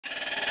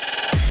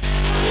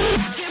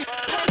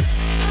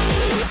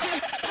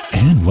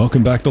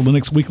welcome back to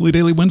Linux Weekly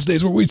Daily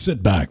Wednesdays, where we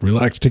sit back,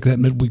 relax, take that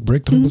midweek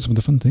break, talk about some of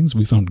the fun things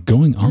we found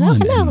going on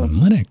in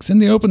Linux in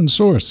the open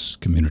source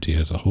community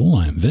as a whole.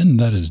 I'm Vin,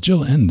 that is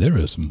Jill, and there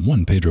is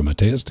one Pedro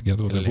Mateus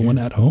together with everyone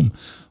at home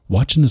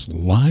watching this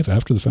live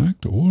after the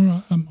fact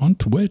or on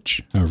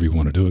Twitch, however you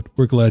want to do it.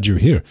 We're glad you're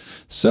here.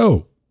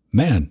 So,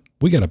 man,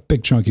 we got a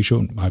big chunky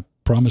show. I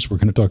promise we're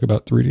going to talk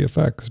about 3D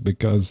effects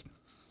because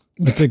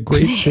it's a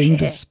great thing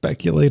to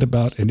speculate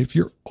about. And if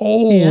you're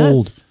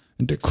old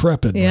and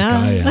decrepit like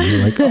I am,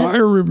 you're like, I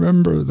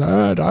remember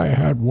that. I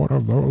had one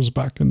of those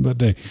back in the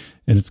day.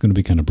 And it's going to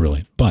be kind of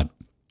brilliant. But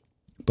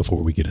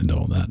before we get into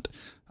all that,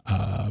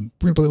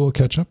 we're going to play a little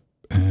catch up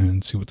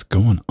and see what's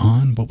going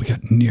on, what we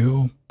got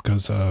new,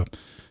 because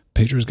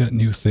Pedro's got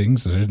new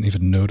things that I didn't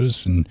even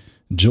notice. And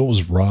Jill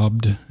was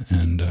robbed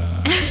and...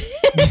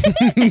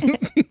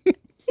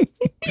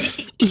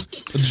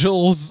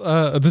 Jill's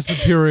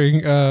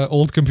disappearing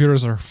old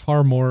computers are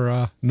far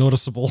more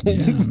noticeable.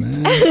 Yeah,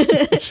 man.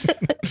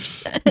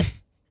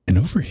 And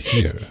over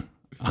here,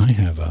 I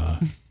have I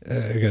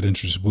got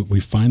interested. We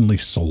finally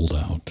sold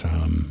out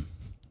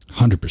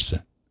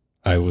 100%.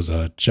 I was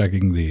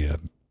checking the.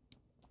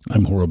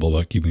 I'm horrible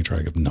about keeping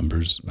track of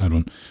numbers.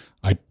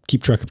 I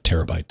keep track of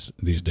terabytes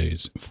these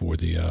days for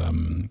the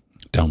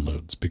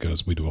downloads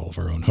because we do all of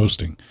our own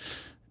hosting.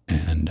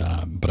 And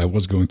but I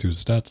was going through the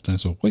stats and I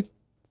said, wait,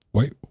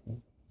 why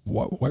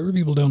were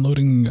people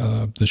downloading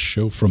this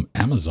show from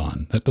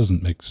Amazon? That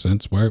doesn't make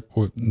sense. Why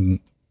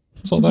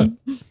saw that?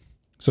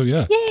 So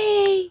yeah,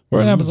 yay!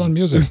 We're on Amazon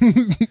Music,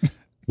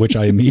 which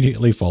I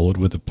immediately followed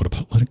with what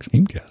about Linux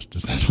Gamecast?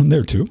 Is that on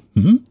there too?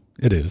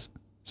 It is.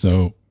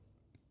 So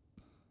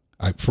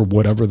for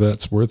whatever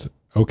that's worth,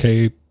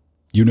 okay,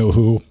 you know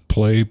who,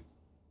 play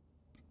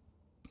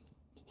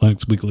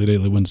Linux Weekly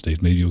Daily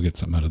Wednesdays. Maybe you'll get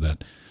something out of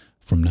that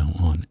from now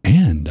on.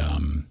 And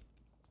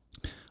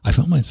I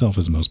found myself,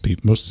 as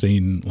most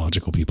sane,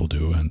 logical people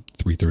do, at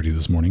 3:30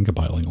 this morning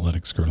compiling a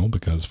Linux kernel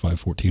because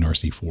 5.14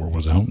 RC4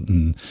 was out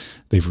and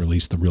they've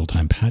released the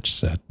real-time patch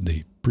set,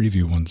 the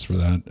preview ones for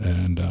that.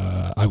 And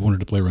I wanted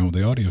to play around with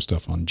the audio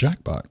stuff on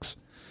Jackbox.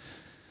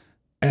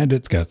 And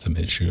it's got some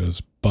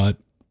issues, but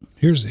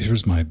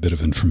here's my bit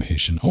of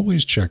information.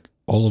 Always check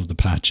all of the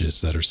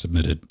patches that are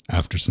submitted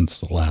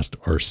since the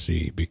last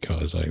RC,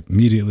 because I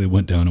immediately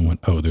went down and went,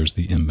 oh, there's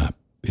the mmap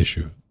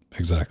issue.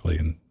 Exactly.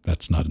 And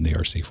that's not in the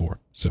RC4.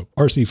 So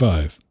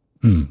RC5,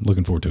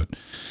 looking forward to it.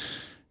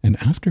 And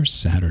after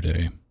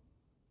Saturday,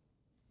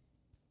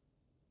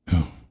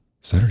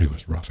 Saturday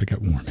was rough. It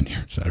got warm in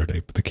here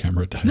Saturday, but the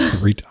camera died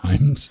 3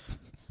 times.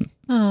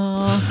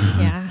 Oh,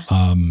 yeah.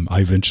 I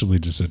eventually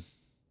just said,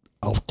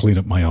 I'll clean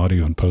up my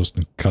audio and post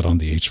and cut on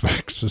the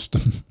HVAC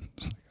system.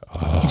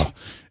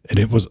 And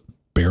it was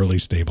barely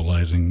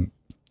stabilizing.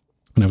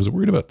 And I was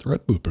worried about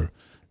Threadbooper.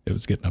 It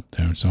was getting up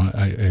there. So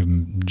I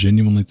am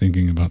genuinely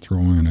thinking about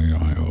throwing an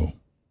AIO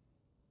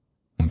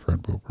on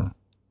Threadbooper.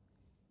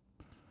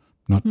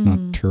 Not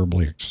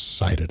terribly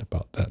excited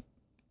about that.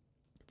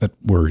 That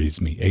worries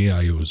me.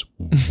 AIOs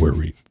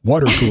worry.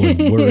 Water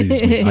cooling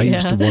worries me. I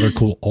used to water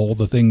cool all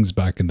the things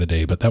back in the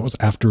day, but that was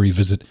after a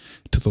visit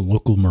to the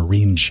local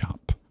marine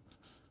shop.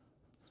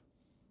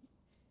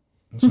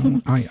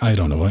 So I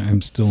don't know.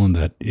 I'm still in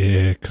that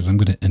because I'm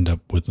going to end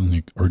up with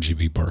like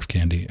RGB barf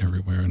candy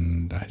everywhere,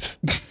 and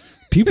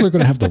people are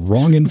going to have the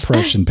wrong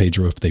impression,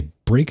 Pedro, if they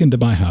break into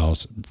my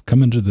house,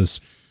 come into this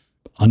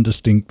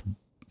undistinct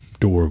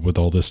door with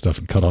all this stuff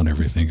and cut on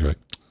everything. You're like,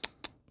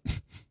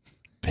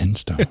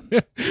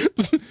 Pinstone.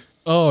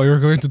 Oh, you're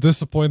going to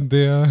disappoint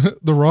the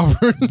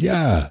robbers.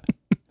 Yeah.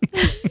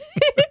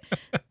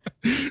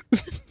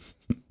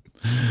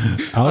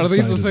 Are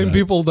these the same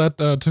people that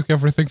took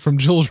everything from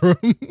Jill's room?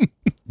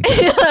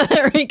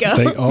 There we go.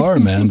 They are,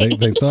 man.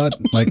 They thought,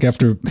 like,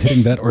 after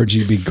hitting that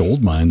RGB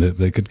gold mine, that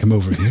they could come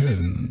over here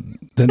and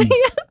then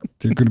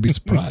they're going to be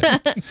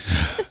surprised.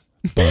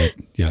 But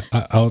yeah,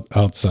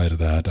 outside of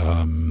that,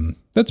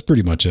 that's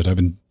pretty much it.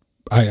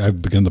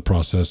 I've begun the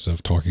process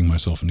of talking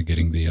myself into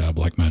getting the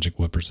Blackmagic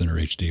Web Presenter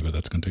HD, but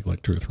that's going to take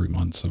like 2 or 3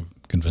 months of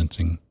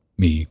convincing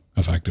me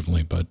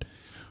effectively. But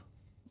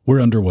we're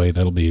underway.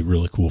 That'll be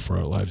really cool for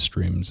our live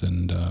streams.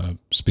 And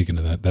speaking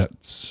of that,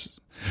 that's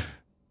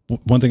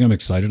one thing I'm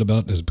excited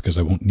about is because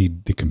I won't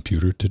need the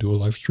computer to do a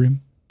live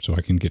stream. So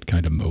I can get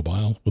kind of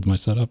mobile with my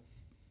setup.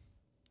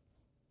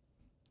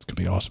 It's going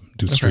to be awesome.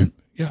 Do a stream. Right.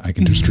 Yeah, I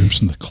can do streams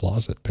from the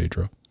closet,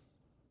 Pedro.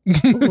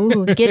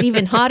 Ooh, get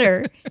even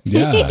hotter.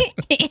 Yeah.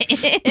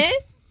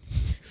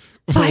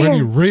 For when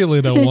you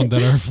really don't want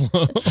that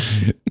airflow.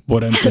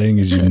 What I'm saying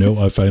is,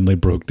 I finally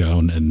broke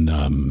down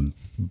and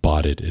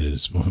bought it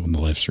is when the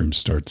live stream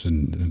starts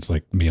and it's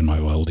like me and my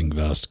welding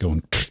vest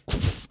going,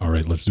 all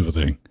right, let's do a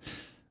thing.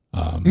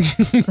 How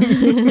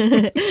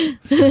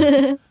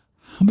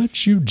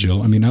about you,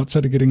 Jill? I mean,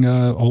 outside of getting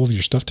all of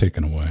your stuff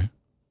taken away.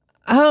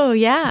 Oh,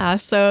 yeah.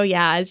 So,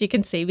 yeah, as you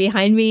can see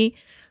behind me,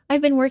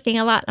 I've been working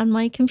a lot on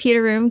my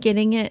computer room,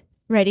 getting it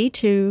ready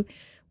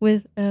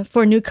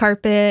for new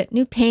carpet,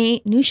 new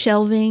paint, new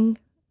shelving,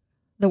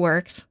 the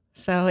works.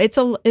 So it's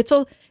going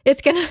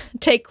to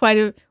take quite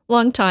a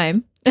long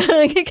time.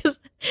 because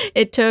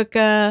it took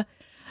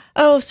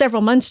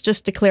several months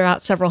just to clear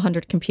out several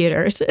hundred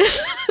computers.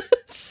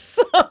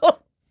 So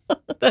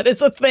that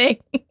is a thing.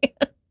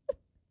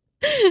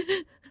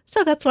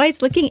 So that's why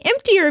it's looking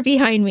emptier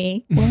behind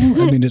me.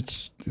 Well, I mean,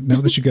 it's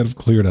now that you got them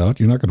cleared out,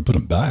 you're not going to put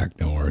them back.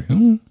 Don't worry.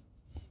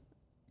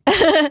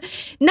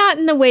 Not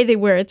in the way they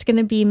were. It's going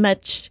to be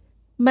much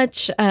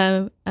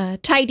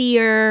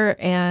tidier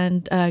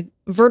and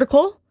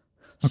vertical.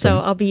 Okay. So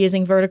I'll be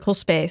using vertical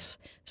space.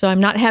 So I'm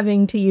not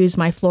having to use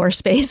my floor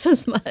space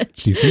as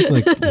much. Do you think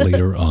like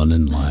later on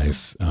in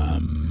life,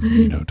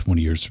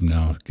 20 years from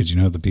now, because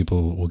the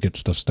people will get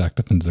stuff stacked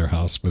up into their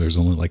house where there's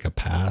only like a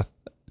path?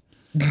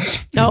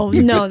 No,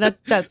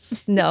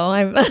 that's no.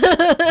 I'm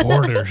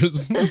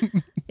Borders.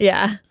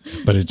 Yeah,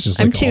 but it's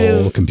just I'm like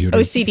too all computers.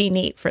 OCD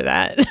neat for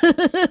that.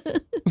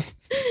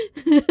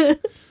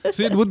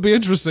 See, it would be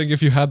interesting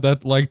if you had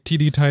that like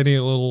teeny tiny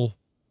little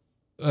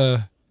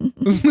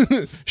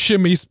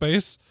shimmy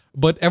space,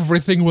 but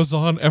everything was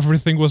on,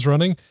 everything was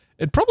running.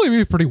 It'd probably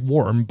be pretty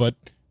warm, but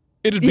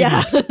it'd be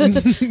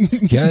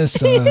neat.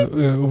 Yes,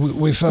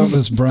 we found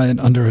this Bryant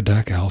under a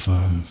DAC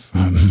alpha.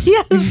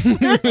 Yes.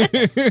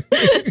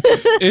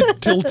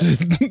 It tilted.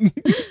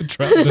 It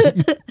trapped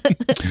him.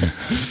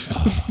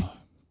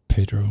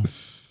 Pedro,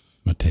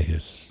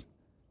 Mateus,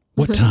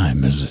 what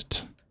time is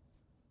it?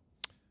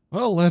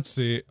 Well, let's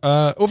see.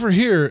 Over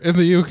here in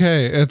the UK,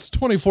 it's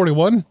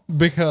 2041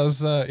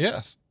 because,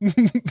 yes.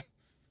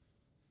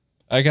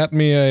 I got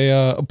me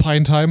a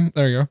pine time.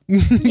 There you go.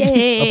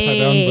 Yay. Upside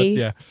down, but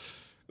yeah.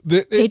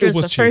 Pedro's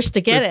was the cheap. first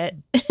to get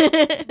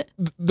it.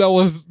 That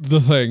was the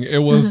thing.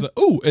 It was,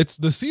 it's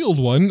the sealed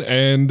one,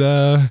 and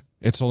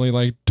it's only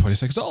like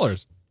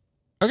 $26.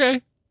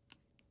 Okay.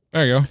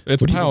 There you go.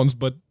 It's pounds,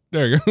 but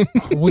there you go.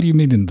 What do you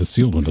mean in the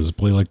sealed one? Does it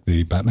play like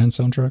the Batman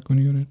soundtrack when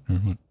you get it? Or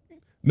what?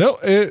 No,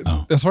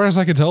 as far as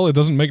I can tell, it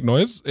doesn't make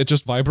noise. It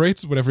just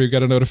vibrates whenever you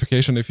get a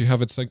notification. If you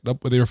have it synced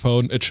up with your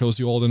phone, it shows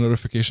you all the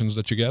notifications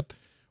that you get,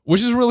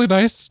 which is really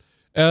nice.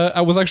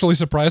 I was actually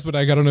surprised when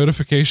I got a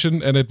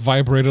notification and it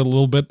vibrated a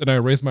little bit, and I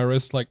raised my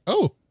wrist like,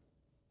 oh,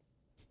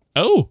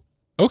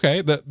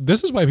 okay,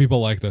 this is why people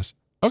like this.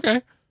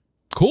 Okay,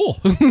 cool.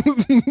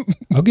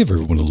 I'll give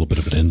everyone a little bit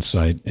of an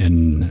insight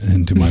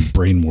into my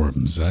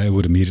brainworms. I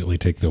would immediately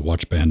take the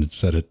watch band and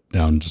set it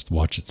down, just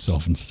watch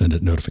itself and send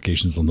it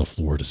notifications on the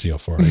floor to see how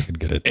far I could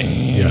get it.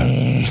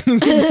 Yeah.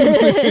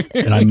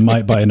 And I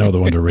might buy another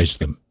one to erase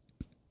them.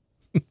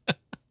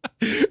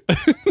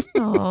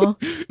 Aww.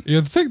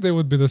 You'd think they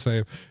would be the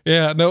same.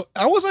 Yeah, no,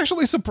 I was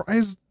actually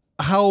surprised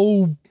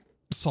how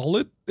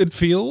solid it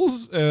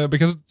feels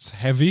because it's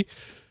heavy.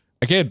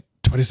 Again,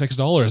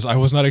 $26. I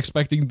was not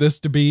expecting this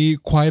to be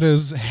quite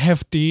as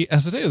hefty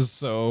as it is.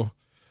 So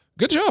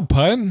good job,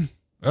 Pine.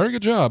 Very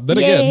good job. Then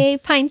Yay, again,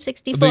 Pine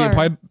 64.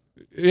 The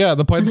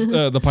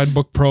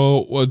Pinebook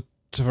Pro was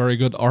a very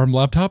good ARM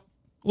laptop.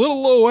 A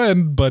little low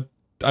end, but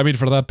I mean,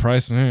 for that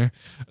price. And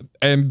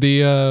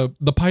the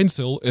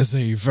PineSill is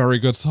a very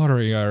good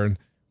soldering iron,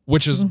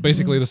 which is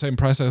basically the same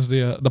price as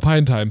the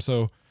Pine Time.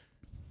 So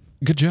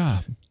good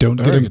job. Don't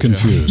get him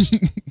confused.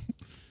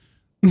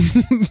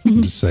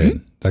 I'm just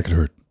saying, that could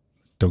hurt.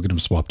 Don't get them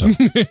swapped up.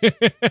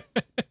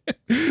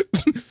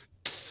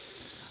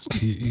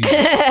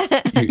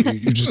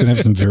 You're just going to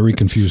have some very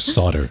confused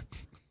solder.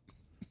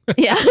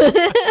 Yeah.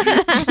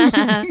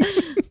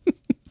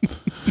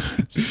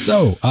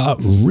 So,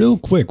 real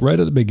quick, right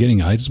at the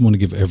beginning, I just want to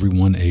give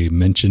everyone a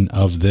mention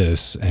of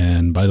this.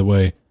 And by the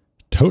way,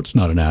 totes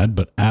not an ad,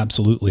 but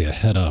absolutely a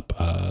heads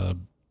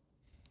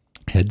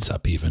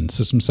up even.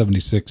 System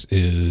 76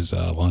 is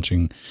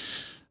launching,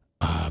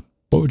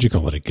 what would you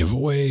call it, a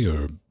giveaway?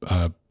 Or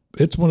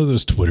it's one of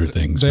those Twitter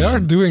things. They are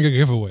doing a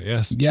giveaway,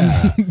 yes.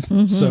 Yeah.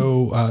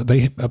 So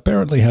they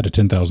apparently had a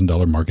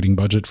 $10,000 marketing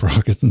budget for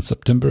August and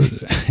September,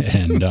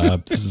 and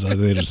this is how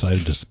they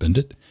decided to spend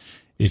it.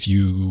 If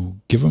you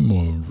give them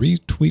a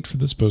retweet for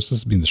this post,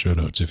 this will be in the show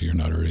notes if you're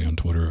not already on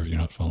Twitter or if you're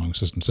not following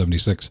System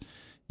 76,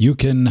 you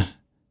can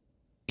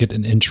get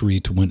an entry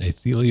to win a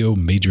Thelio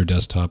major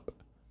desktop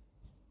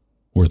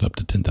worth up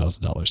to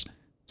 $10,000.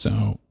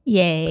 So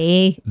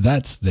yay.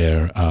 That's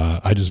there.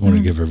 I just want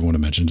to give everyone a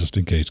mention just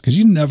in case, because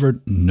you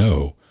never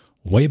know.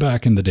 Way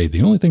back in the day,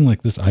 the only thing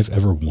like this I've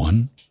ever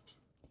won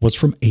was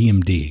from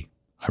AMD,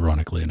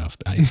 ironically enough.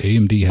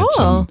 AMD had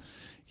some...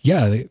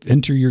 Yeah, they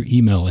enter your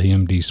email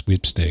AMD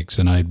sweepstakes,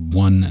 and I'd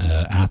won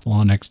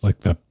Athlon X,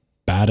 like the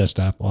baddest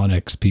Athlon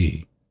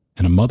XP,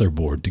 and a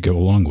motherboard to go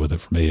along with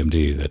it from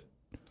AMD. That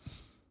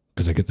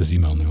because I get this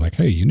email and they're like,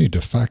 "Hey, you need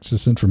to fax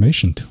this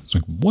information to." It's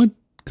like, what?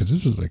 Because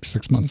this was like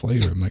 6 months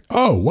later. I'm like,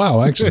 "Oh wow,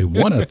 I actually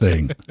won a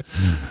thing."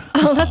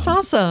 Oh, that's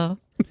awesome.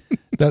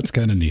 That's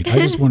kind of neat. I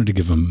just wanted to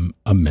give them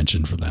a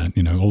mention for that.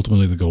 You know,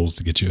 ultimately the goal is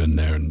to get you in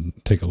there and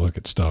take a look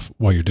at stuff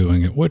while you're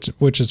doing it,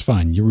 which is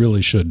fine. You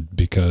really should,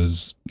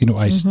 because, you know,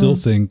 I still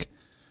think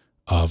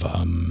of,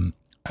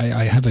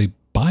 I have a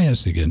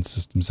bias against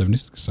System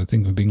 76. I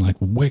think of being like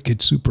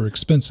wicked, super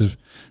expensive.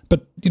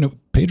 But, you know,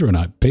 Pedro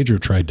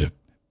tried to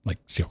like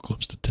see how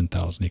close to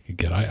 10,000 you could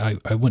get. I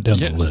went down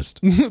the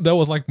list. That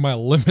was like my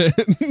limit.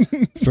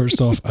 First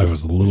off, I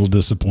was a little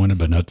disappointed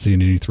by not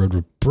seeing any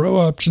Threadripper Pro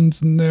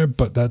options in there,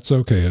 but that's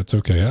okay. It's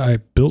okay. I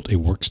built a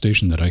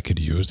workstation that I could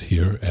use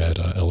here at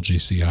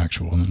LGC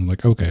Actual, and I'm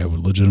like, okay, I would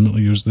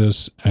legitimately use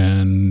this,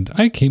 and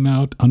I came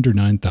out under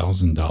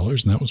 $9,000, and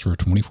that was for a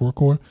 24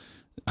 core.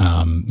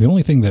 The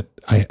only thing that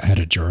I had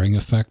a jarring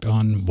effect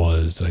on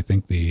was I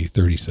think the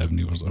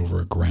 3070 was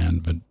over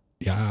 $1,000, but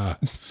yeah,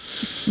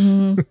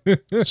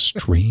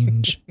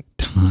 strange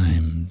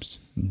times.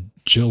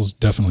 Jill's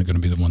definitely going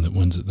to be the one that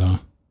wins it, though.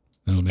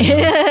 That'll be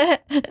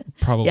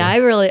probably. Yeah,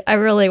 I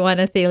really want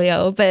a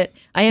Thelio, but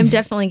I am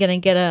definitely going to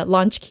get a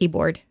launch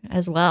keyboard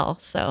as well.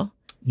 So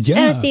yeah,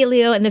 and a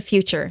Thelio in the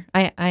future.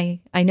 I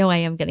know I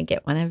am going to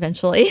get one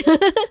eventually.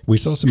 We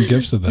saw some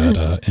gifs of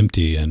that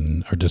empty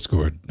in our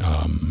Discord.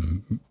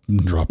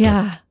 Dropped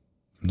up. I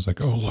was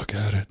like, oh, look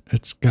at it.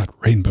 It's got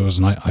rainbows,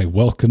 and I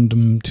welcomed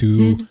them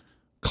to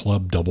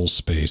Club Double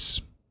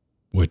Space,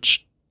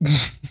 which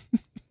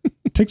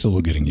takes a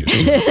little getting used to.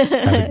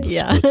 Having the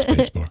split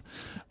space bar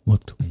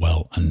looked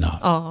well enough.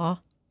 Aw.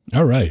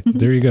 All right,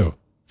 there you go.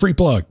 Free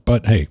plug.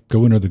 But hey,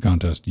 go enter the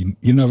contest.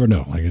 You never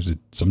know. Like I said,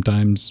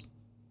 sometimes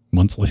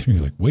months later,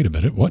 you're like, wait a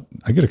minute, what?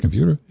 I get a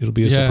computer? It'll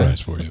be a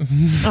surprise for you.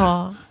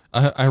 Aw.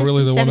 I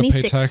really don't want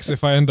to pay tax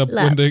if I end up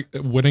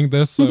winning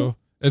this, so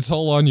it's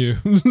all on you.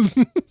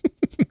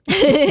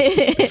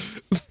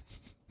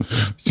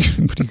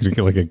 What are you going to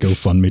get, like a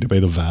GoFundMe to pay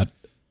the VAT?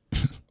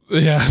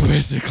 Yeah,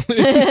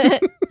 basically.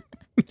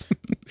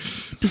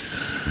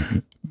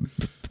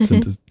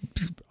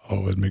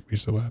 Oh, it'd make me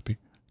so happy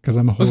because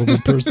I'm a horrible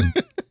person.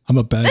 I'm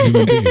a bad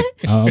human being.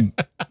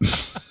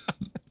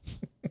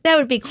 That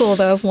would be cool,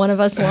 though, if one of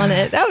us won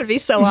it. That would be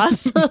so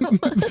awesome.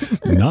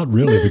 Not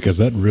really, because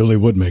that really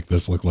would make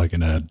this look like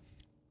an ad.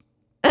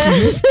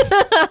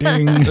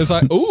 Ding. It's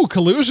like, ooh,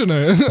 collusion.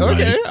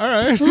 Okay,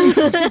 all right.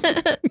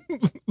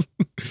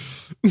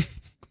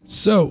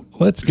 So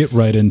let's get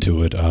right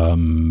into it.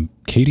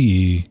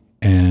 KDE,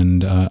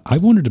 and I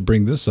wanted to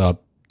bring this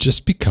up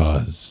just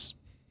because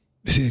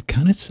it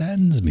kind of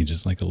saddens me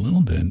just like a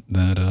little bit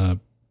that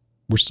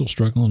we're still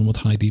struggling with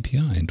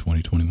HiDPI in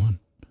 2021.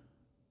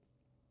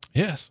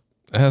 Yes.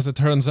 As it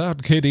turns out,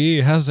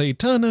 KDE has a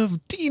ton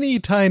of teeny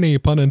tiny,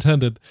 pun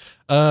intended,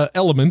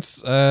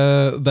 elements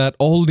that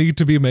all need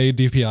to be made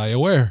DPI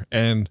aware,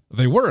 and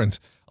they weren't.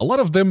 A lot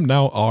of them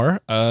now are.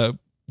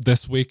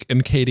 This week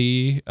in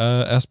KDE,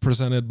 as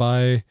presented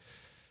by,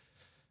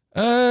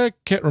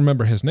 can't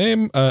remember his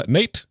name,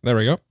 Nate. There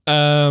we go.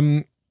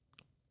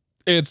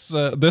 It's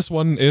this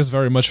one is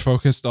very much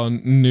focused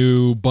on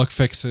new bug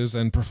fixes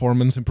and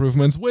performance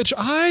improvements, which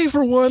I,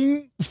 for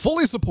one,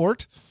 fully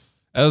support.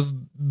 As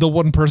the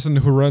one person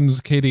who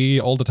runs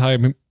KDE all the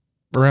time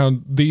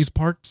around these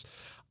parts,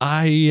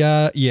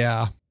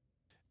 yeah.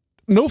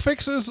 No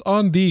fixes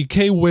on the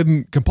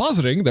KWin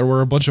compositing. There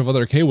were a bunch of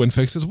other KWin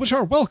fixes, which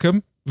are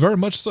welcome, very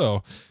much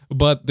so.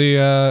 But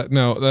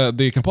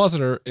the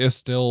compositor is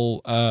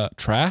still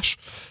trash.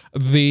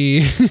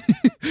 The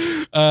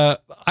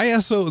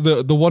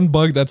ISO, the one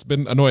bug that's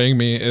been annoying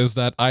me is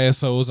that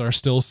ISOs are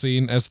still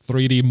seen as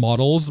 3D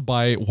models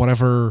by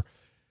whatever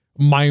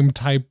MIME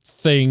type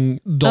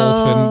thing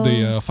Dolphin,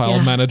 the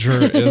file manager,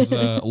 is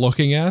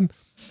looking at.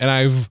 And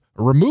I've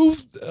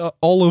removed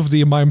all of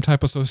the MIME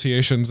type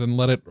associations and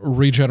let it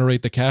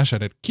regenerate the cache,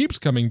 and it keeps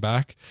coming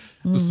back.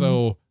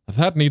 So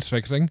that needs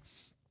fixing.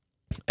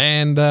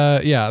 And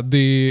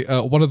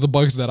the one of the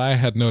bugs that I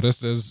had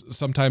noticed is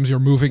sometimes you're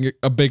moving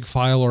a big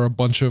file or a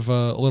bunch of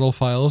little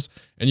files,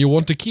 and you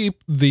want to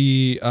keep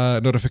the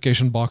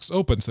notification box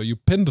open, so you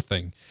pin the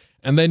thing.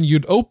 And then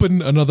you'd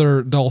open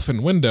another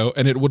Dolphin window,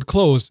 and it would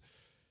close.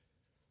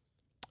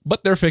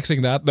 But they're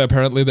fixing that.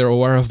 Apparently, they're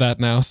aware of that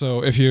now.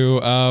 So if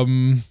you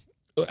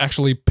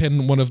actually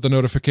pin one of the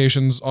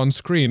notifications on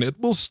screen, it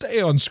will stay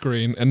on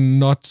screen and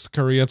not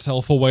scurry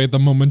itself away the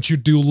moment you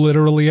do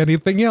literally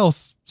anything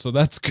else. So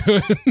that's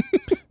good.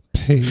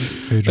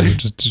 Pedro,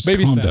 just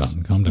Baby calm steps.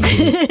 down. Calm down.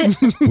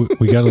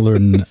 we got to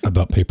learn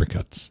about paper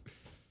cuts.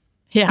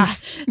 Yeah.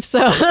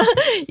 So,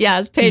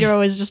 as Pedro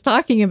was just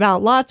talking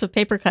about, lots of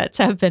paper cuts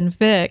have been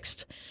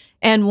fixed.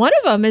 And one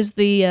of them is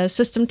the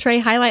system tray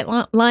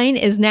highlight line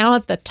is now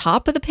at the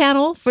top of the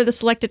panel for the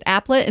selected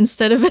applet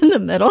instead of in the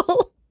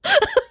middle.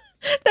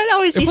 That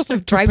always used to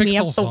drive me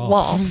up the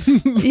wall.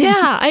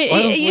 Yeah.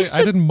 Honestly,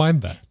 I didn't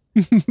mind that.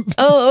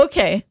 Oh,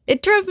 okay.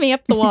 It drove me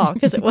up the wall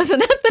because it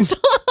wasn't at the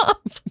top.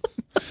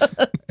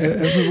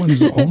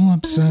 Everyone's all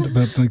upset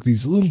about like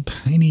these little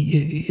tiny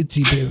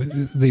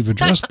itsy. They've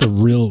addressed the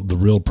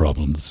real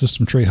problem. The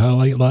system tray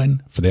highlight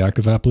line for the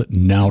active applet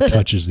now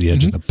touches the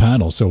edge of the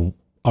panel. So,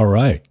 all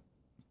right,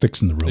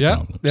 fixing the real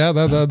problem. Yeah,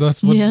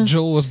 that's what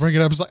Jill was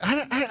bringing up. It's like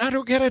I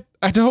don't get it.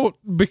 I don't,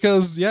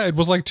 because it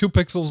was like 2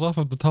 pixels off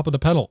of the top of the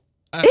panel.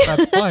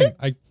 That's fine.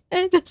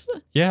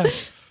 Yeah.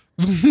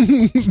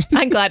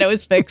 I'm glad it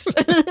was fixed.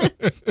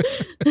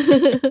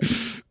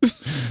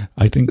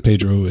 I think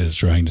Pedro is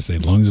trying to say,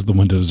 as long as the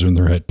windows are in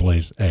the right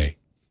place, hey.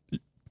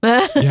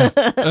 Yeah,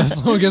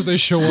 as long as they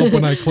show up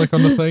when I click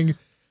on the thing,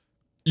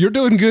 You're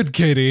doing good,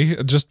 Katie.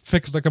 Just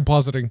fix the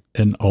compositing.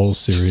 In all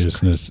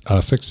seriousness,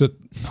 fix it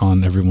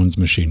on everyone's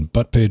machine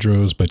but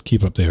Pedro's, but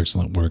keep up the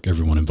excellent work,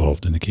 everyone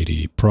involved in the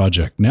KDE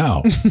project.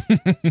 Now,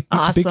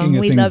 awesome. Speaking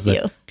of We things love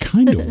you. that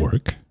kind of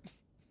work.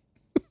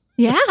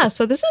 Yeah,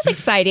 so this is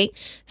exciting.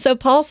 So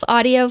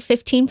Pulseaudio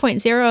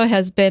 15.0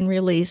 has been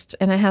released,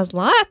 and it has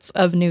lots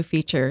of new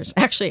features,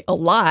 actually a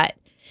lot,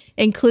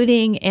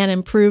 including an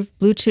improved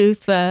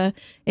Bluetooth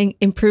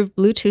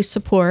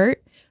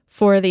support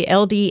for the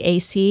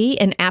LDAC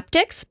and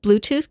aptX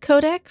Bluetooth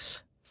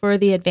codecs for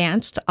the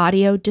advanced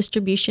audio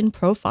distribution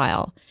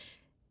profile,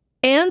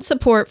 and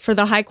support for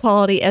the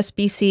high-quality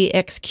SBC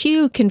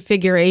XQ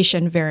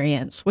configuration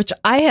variants, which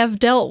I have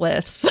dealt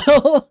with.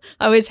 So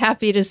I was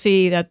happy to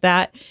see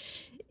that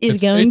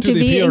is going to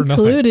be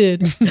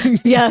included.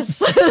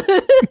 Yes.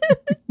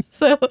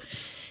 So,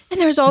 and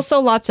there's also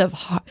lots of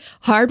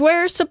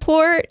hardware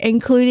support,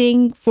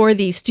 including for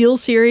the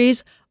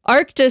SteelSeries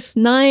Arctis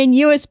 9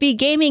 USB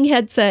gaming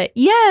headset.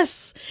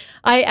 Yes,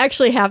 I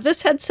actually have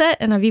this headset,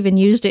 and I've even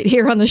used it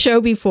here on the show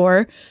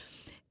before.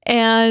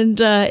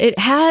 And it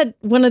had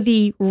one of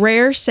the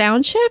rare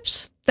sound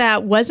chips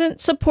that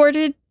wasn't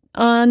supported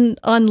on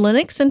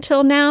Linux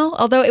until now.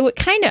 Although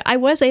I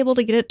was able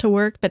to get it to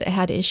work, but it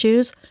had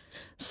issues.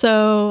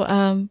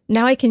 So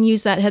now I can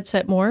use that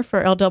headset more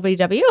for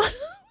LWW,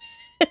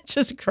 which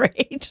is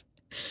great.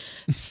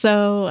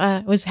 So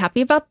I was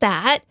happy about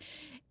that.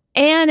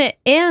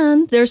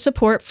 And there's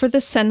support for the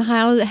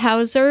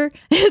Sennheiser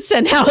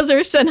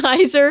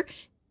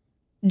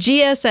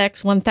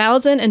GSX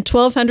 1000 and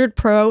 1200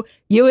 Pro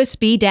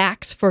USB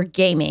DACs for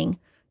gaming.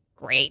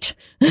 Great.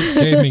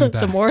 Gaming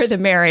DACs. The more the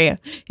merrier.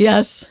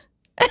 Yes.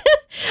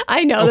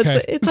 I know,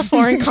 Okay. it's a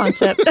foreign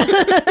concept.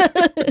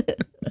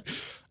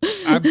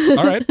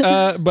 All right.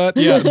 But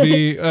yeah,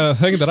 the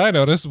thing that I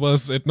noticed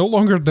was it no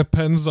longer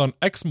depends on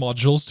X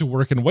modules to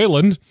work in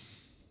Wayland.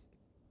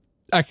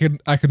 I can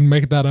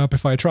make that up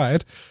if I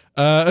tried.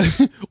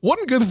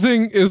 One good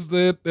thing is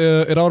that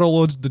it auto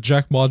loads the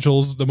Jack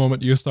modules the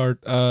moment you start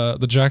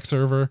the Jack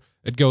server.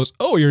 It goes,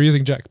 oh, you're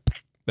using Jack.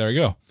 There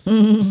you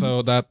go.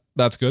 So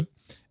that's good.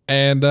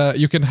 And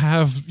you can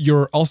have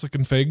your ALSA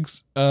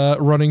configs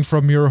running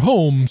from your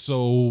home.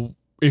 So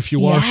if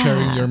you are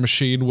sharing your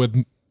machine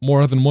with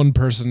more than one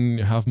person,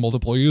 you have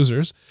multiple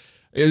users,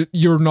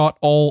 you're not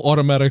all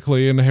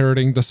automatically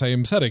inheriting the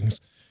same settings.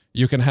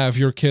 You can have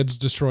your kids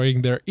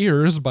destroying their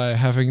ears by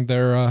having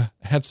their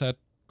headset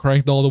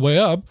cranked all the way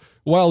up,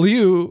 while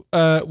you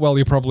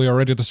probably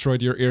already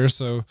destroyed your ears,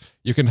 so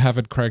you can have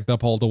it cranked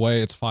up all the way.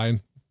 It's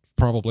fine.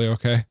 Probably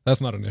okay.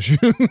 That's not an issue.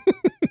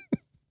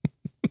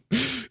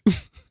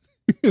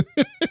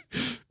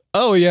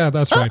 Oh, yeah,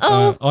 that's right.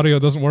 Audio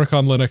doesn't work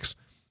on Linux.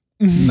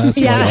 That's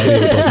why audio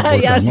doesn't work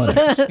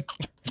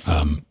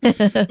on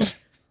Linux.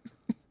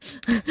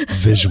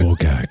 Visual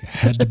gag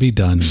had to be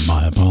done.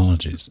 My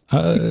apologies.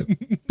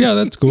 Yeah,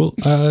 that's cool.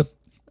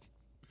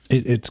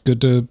 It's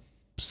good to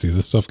see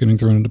this stuff getting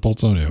thrown into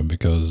Pulseaudio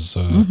because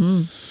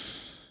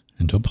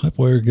until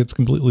Pipewire gets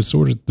completely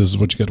sorted, this is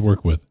what you got to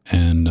work with,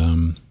 and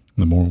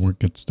the more work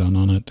gets done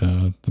on it,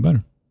 the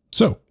better.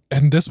 So,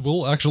 and this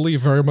will actually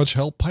very much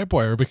help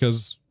Pipewire,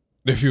 because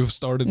if you've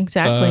started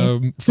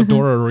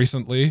Fedora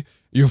recently,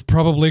 you've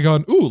probably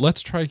gone, ooh,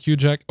 let's try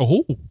QJack.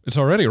 Oh, it's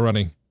already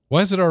running.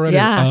 Why is it already?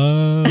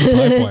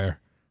 Pipewire.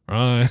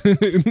 Right.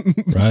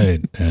 Right.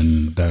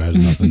 And that has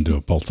nothing to do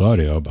with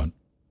Pulseaudio, but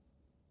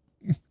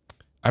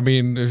I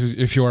mean,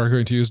 if you are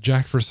going to use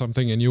Jack for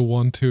something and you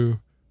want to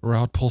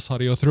route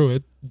Pulseaudio through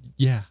it,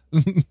 yeah.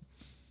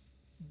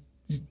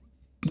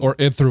 Or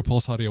it through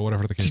Pulseaudio,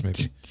 whatever the case may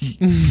be.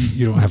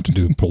 You don't have to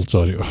do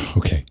Pulseaudio.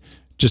 Okay.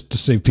 Just to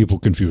save people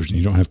confusion,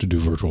 you don't have to do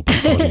virtual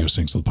Pulseaudio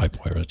syncs with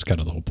Pipewire. That's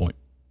kind of the whole point.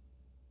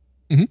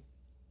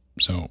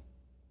 So,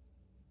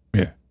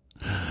 yeah.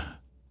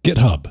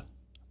 GitHub,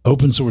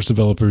 open source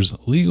developers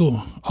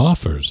legal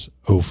offers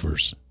open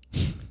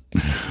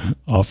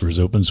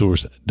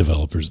source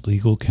developers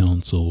legal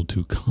counsel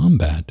to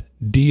combat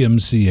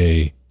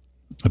DMCA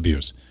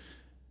abuse.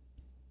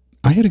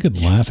 I had a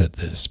good laugh at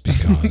this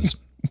because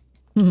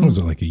what was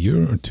it, like a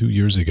year or 2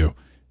 years ago?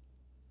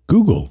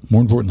 Google,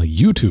 more importantly,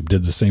 YouTube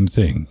did the same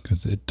thing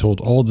because it told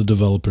all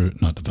the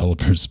not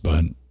developers,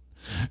 but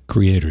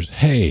creators,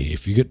 hey,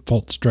 if you get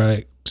fault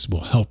strikes,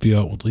 we'll help you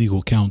out with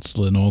legal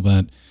counsel and all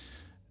that.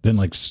 Then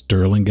like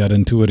Sterling got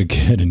into it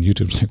again, and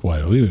YouTube's like, why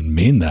do we even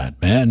mean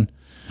that, man?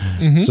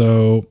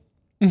 So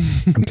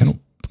I'm kind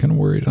of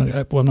worried.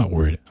 Well, I'm not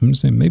worried. I'm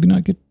just saying maybe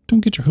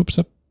don't get your hopes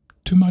up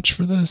too much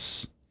for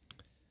this.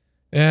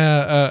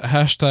 Yeah,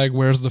 hashtag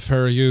where's the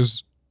fair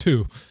use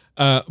too.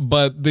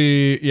 But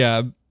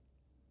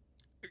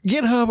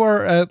GitHub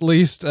are at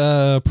least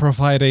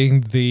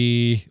providing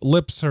the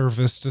lip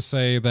service to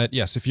say that,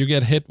 yes, if you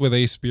get hit with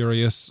a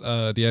spurious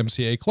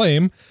DMCA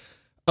claim,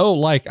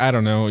 I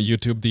don't know,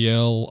 YouTube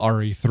DL,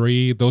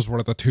 RE3, those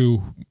were the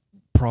two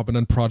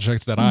prominent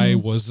projects that I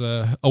was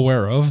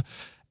aware of.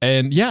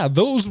 And yeah,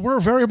 those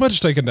were very much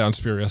taken down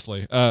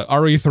spuriously.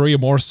 RE3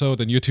 more so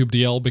than YouTube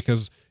DL,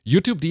 because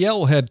YouTube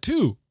DL had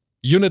 2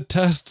 unit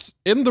tests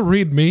in the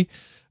README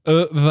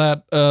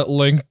that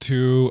linked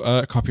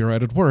to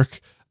copyrighted work.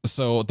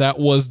 So that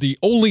was the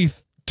only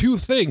two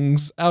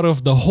things out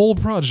of the whole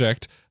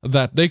project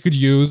that they could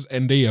use,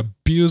 and they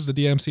abused the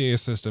DMCA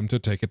system to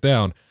take it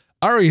down.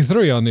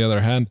 RE3, on the other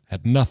hand,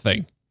 had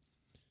nothing.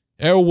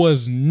 There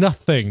was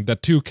nothing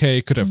that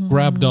 2K could have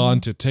grabbed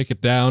on to take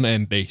it down,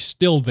 and they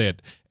still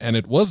did. And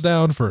it was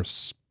down for,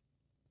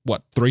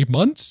 what, 3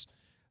 months?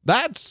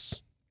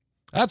 That's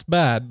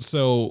bad.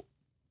 So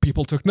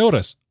people took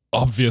notice,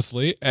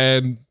 obviously,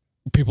 and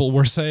people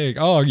were saying,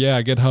 oh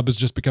yeah, GitHub is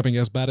just becoming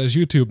as bad as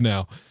YouTube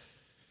now.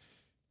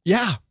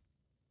 Yeah.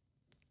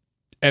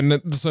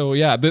 And so,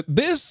 yeah,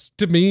 this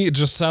to me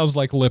just sounds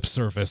like lip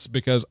service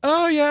because,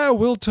 oh yeah,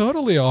 we'll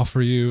totally offer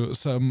you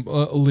some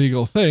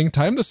legal thing.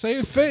 Time to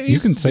save face. You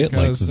can say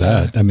because, it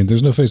like that. I mean,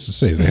 there's no face to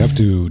save. They have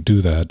to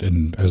do that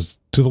and as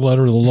to the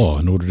letter of the law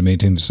in order to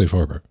maintain the safe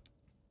harbor.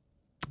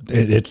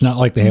 It's not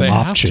like they have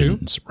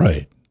options,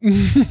 right?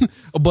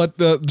 But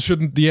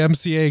shouldn't the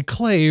MCA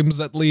claims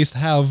at least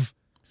have,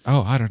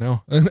 I don't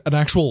know, an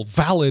actual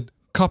valid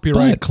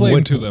copyright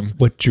claim to them?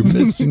 What you're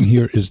missing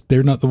here is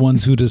they're not the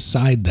ones who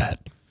decide that.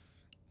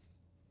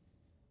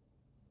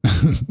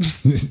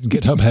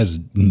 GitHub has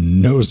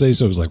no say,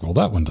 so it's like, well,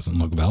 that one doesn't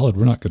look valid.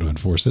 We're not going to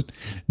enforce it.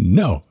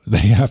 No,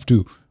 they have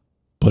to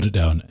put it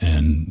down,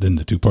 and then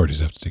the two parties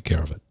have to take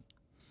care of it.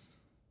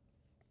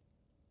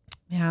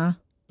 Yeah.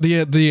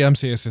 The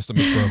MCA system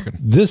is broken.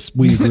 This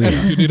we agree.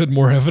 If you needed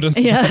more evidence.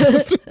 Yeah.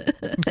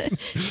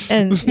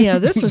 And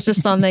this was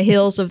just on the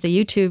heels of the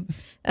YouTube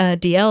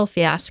DL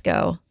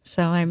fiasco.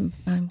 So I'm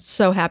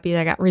so happy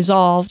that got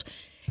resolved.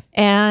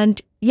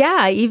 And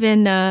yeah,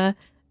 even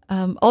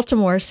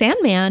Altimore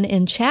Sandman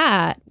in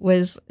chat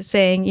was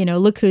saying,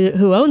 look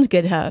who owns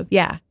GitHub.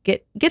 Yeah,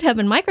 GitHub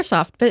and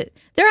Microsoft, but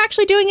they're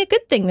actually doing a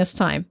good thing this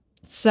time.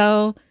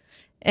 So,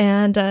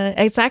 and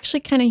it's actually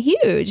kind of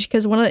huge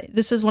because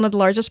this is one of the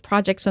largest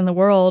projects in the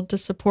world to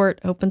support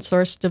open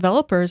source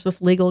developers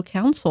with legal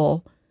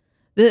counsel.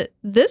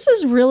 This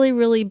is really,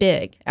 really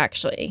big,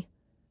 actually.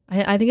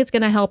 I think it's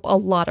going to help a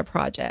lot of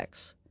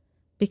projects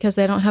because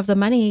they don't have the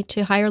money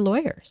to hire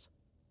lawyers.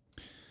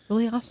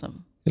 Really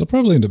awesome. It'll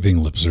probably end up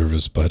being lip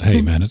service, but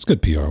hey, man, it's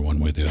good PR one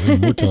way or the other.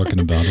 And we're talking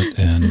about it.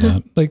 And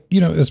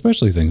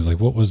especially things like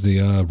what was the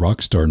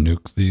Rockstar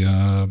nuke,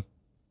 the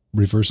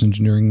reverse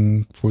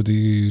engineering for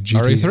the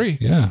GTA. RE3.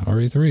 Yeah,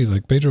 RE3,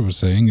 like Pedro was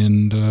saying.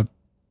 And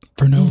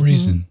for no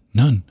reason,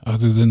 none,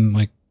 other than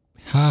like,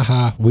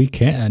 haha, we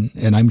can.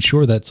 And I'm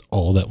sure that's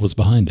all that was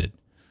behind it.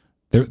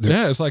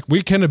 Yeah, it's like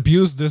we can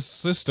abuse this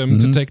system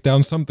to take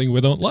down something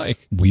we don't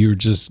like. We're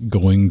just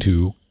going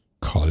to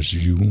cause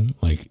you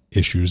like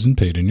issues and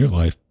pain in your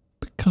life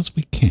because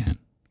we can.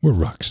 We're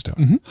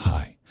Rockstar.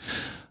 Hi.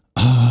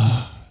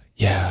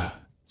 Yeah.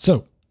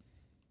 So,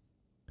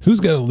 who's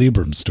got a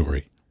Librem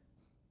story?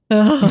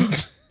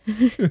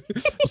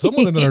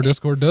 Someone in our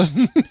Discord does.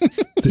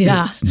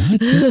 Yeah. It's not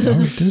just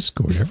our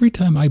Discord. Every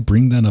time I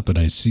bring that up and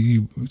I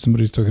see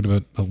somebody's talking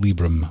about a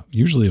Librem,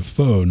 usually a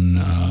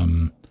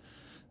phone,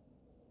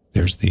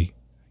 there's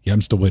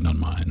I'm still waiting on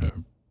mine. Or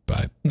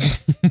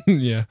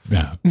Yeah.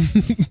 Yeah.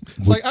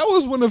 It's like I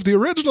was one of the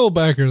original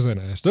backers and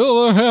I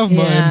still don't have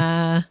mine.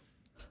 Yeah.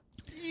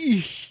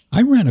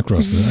 I ran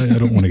across this. I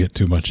don't want to get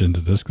too much into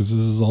this because this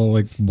is all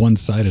like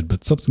one-sided,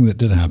 but something that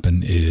did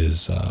happen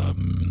is,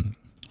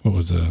 what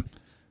was a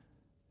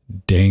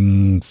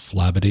Dang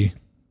Flabbity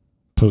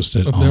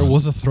posted on. There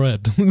was a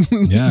thread.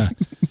 Yeah.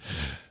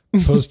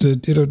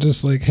 Posted,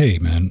 just like, hey,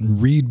 man,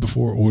 read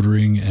before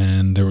ordering,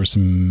 and there were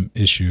some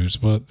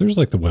issues. Well, there's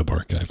like the web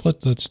archive.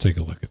 Let's take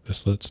a look at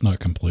this. Let's not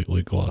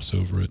completely gloss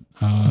over it.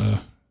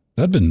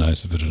 That'd been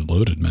nice if it had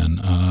loaded, man.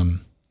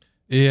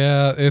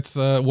 Yeah, it's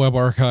a web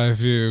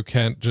archive. You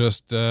can't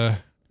just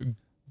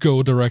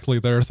go directly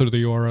there through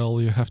the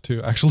URL. You have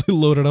to actually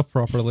load it up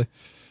properly.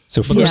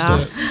 So first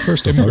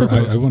off,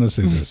 I want to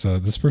say this.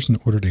 This person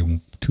ordered a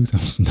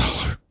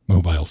 $2,000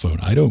 mobile phone.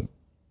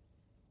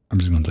 I'm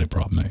just going to say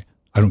problem A.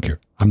 I don't care.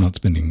 I'm not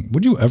spending.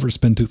 Would you ever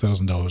spend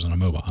 $2,000 on a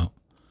mobile?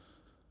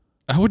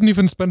 I wouldn't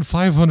even spend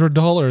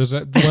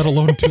 $500, let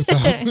alone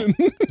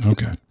 $2,000.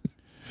 Okay.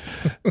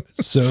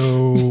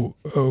 So,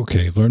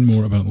 learn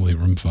more about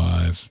Librem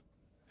 5.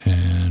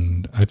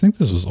 And I think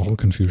this was all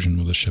confusion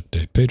with a ship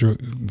date. Pedro,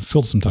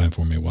 fill some time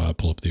for me while I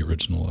pull up the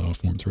original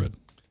forum thread.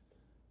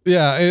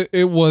 Yeah,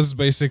 it was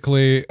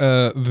basically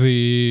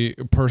the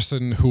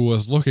person who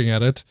was looking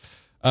at it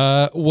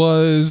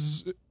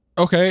was,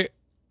 okay,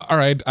 all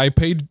right, I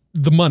paid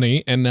the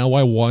money and now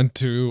I want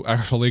to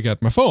actually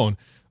get my phone.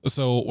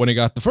 So when he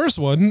got the first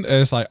one,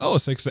 it's like,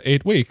 6 to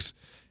 8 weeks.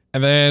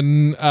 And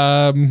then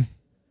a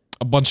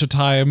bunch of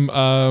time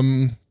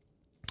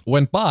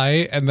went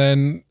by and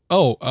then,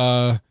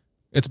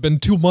 it's been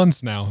 2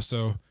 months now.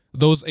 So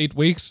those 8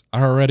 weeks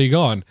are already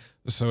gone.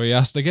 So he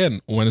asked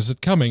again, when is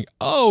it coming?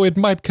 Oh, it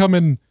might come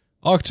in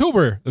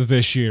October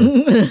this year.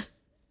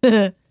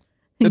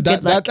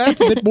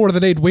 That's a bit more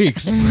than 8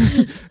 weeks.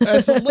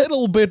 That's a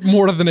little bit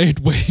more than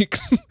 8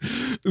 weeks.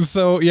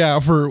 So yeah,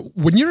 for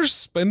when you're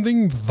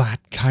spending that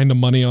kind of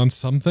money on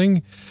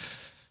something,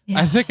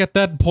 I think at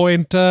that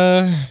point,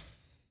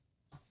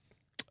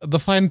 the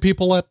fine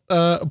people at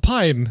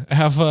Pine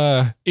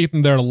have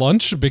eaten their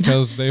lunch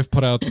because they've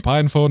put out the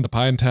Pine phone, the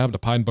Pine Tab, the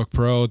Pine Book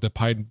Pro, the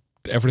Pine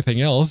everything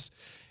else,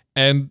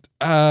 and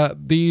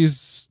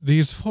these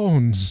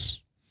phones.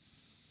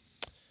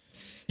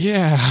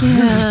 Yeah,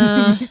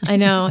 I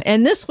know.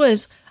 And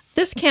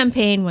this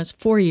campaign was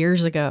 4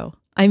 years ago.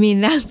 I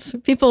mean,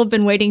 people have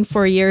been waiting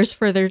 4 years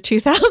for their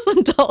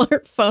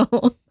 $2,000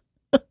 phone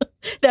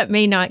that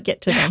may not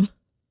get to them.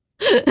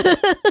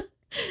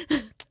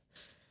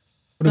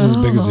 One of his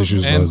biggest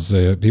issues was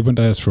he went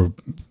to ask for,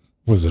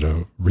 was it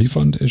a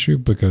refund issue?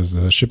 Because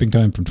the shipping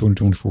time from 20 to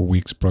 24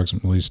 weeks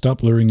approximately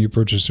stopped luring new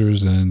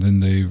purchasers, and then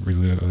they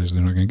realized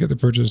they're not going to get the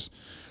purchase,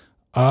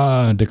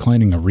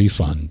 declining a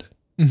refund.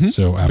 Mm-hmm.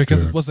 So after,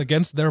 because it was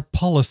against their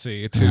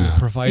policy to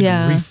provide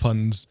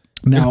refunds.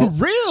 Now,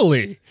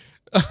 really?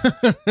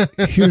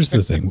 Here's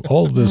the thing.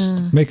 All this,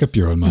 make up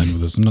your own mind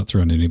with this. I'm not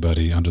throwing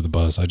anybody under the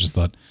bus. I just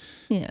thought,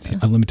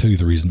 let me tell you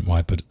the reason why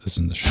I put this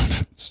in the show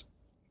notes.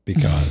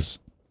 Because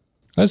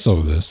I saw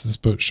this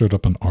showed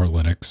up on our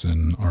Linux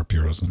and our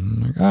Purism.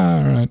 I'm like,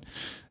 all right.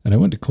 And I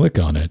went to click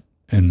on it,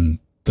 and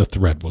the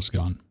thread was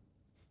gone.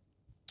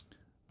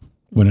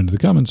 Went into the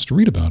comments to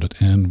read about it,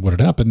 and what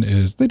had happened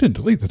is they didn't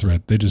delete the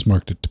thread. They just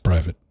marked it to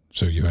private.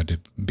 So you had to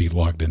be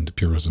logged into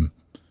Purism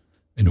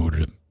in order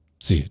to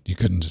see it. You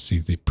couldn't just see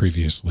the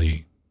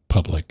previously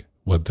public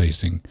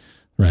web-facing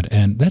thread,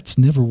 and that's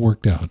never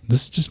worked out.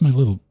 This is just my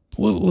little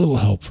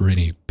help for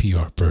any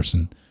PR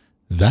person.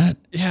 The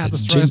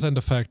Streisand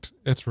effect,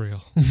 it's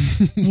real.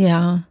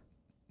 Yeah.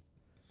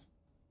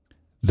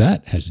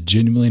 That has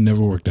genuinely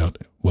never worked out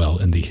well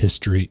in the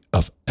history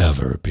of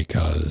ever,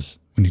 because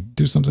when you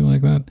do something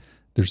like that,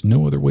 there's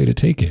no other way to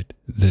take it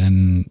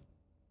than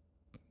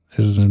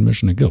as an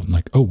admission of guilt.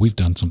 Like, oh, we've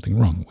done something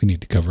wrong. We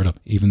need to cover it up,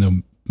 even though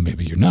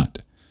maybe you're not.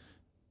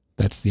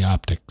 That's the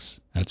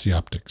optics. That's the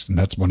optics. And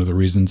that's one of the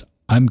reasons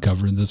I'm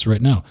covering this right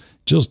now.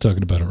 Jill's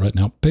talking about it right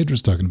now.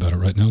 Pedro's talking about it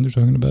right now. And they're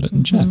talking about it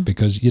in chat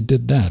because you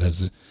did that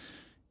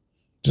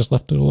just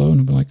left it alone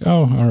and been like,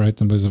 oh, all right.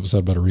 Somebody's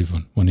upset about a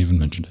refund. Wouldn't even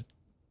mention it.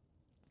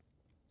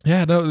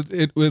 Yeah, no,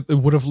 it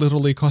would have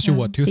literally cost you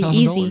what,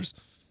 $2,000?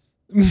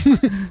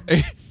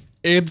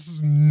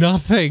 It's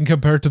nothing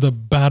compared to the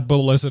bad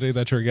publicity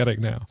that you're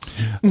getting now.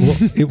 Well,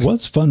 it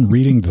was fun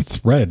reading the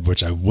thread,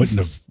 which I wouldn't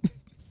have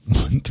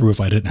went through if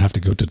I didn't have to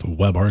go to the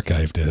web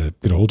archive to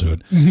get a hold of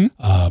it.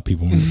 A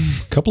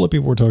couple of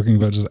people were talking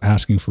about just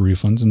asking for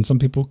refunds, and some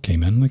people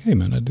came in like, hey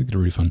man, I did get a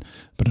refund,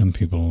 but other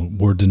people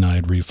were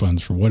denied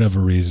refunds for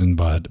whatever reason.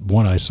 But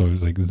one I saw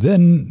was like,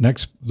 then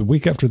the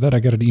week after that, I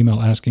got an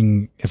email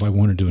asking if I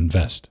wanted to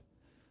invest.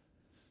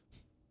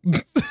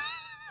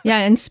 Yeah,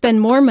 and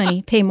spend more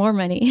money, pay more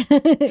money.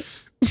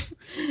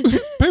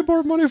 Pay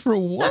more money for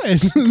what?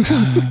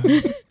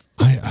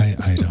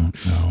 I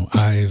don't know.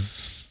 I've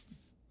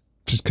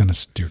just kind of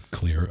steered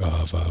clear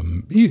of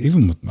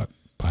even with my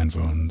Pine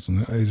phones,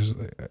 and I just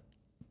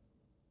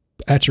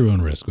at your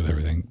own risk with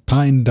everything.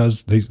 Pine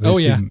does.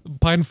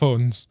 Pine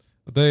phones.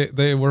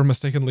 They were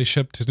mistakenly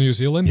shipped to New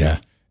Zealand.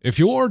 Yeah. If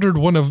you ordered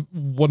one of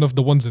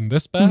the ones in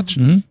this batch,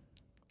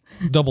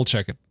 double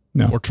check it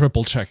or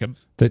triple check it.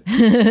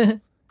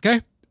 Okay.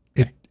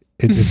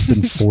 It's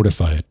been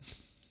fortified.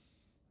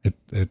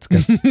 It's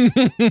got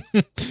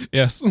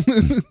yes.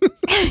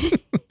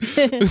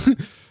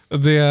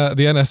 The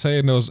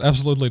NSA knows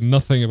absolutely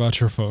nothing about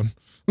your phone.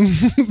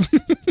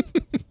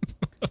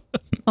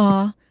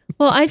 Well,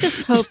 I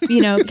just hope,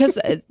 because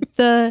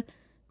the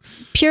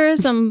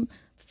Purism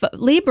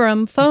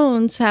Librem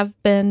phones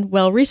have been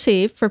well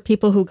received for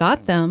people who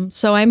got them.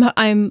 So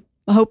I'm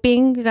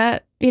hoping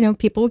that,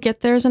 people will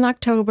get theirs in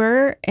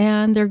October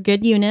and they're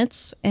good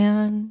units,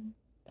 and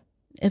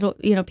it'll,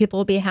 people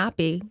will be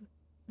happy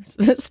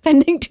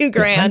spending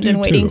 $2,000 and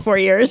waiting 4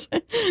 years.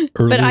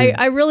 But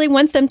I really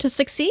want them to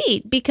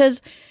succeed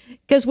because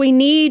we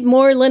need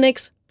more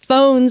Linux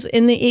phones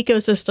in the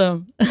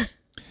ecosystem.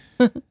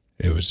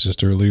 It was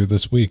just earlier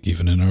this week,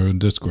 even in our own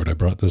Discord, I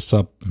brought this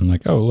up. I'm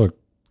like, oh, look,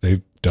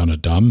 they've done a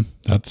dumb.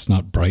 That's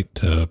not bright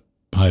to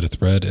hide a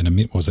thread. And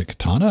was it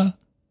Katana?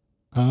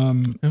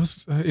 It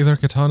was either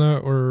Katana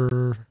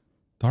or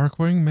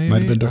Darkwing, maybe?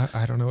 Might have been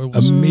I don't know. It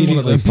was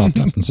immediately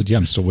popped up and said, yeah,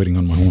 I'm still waiting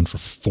on my one for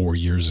 4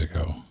 years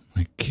ago.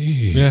 Like,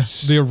 geez. Yeah,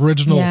 the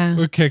original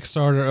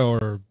Kickstarter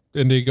or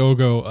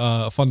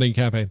Indiegogo funding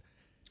campaign.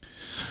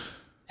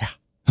 Yeah.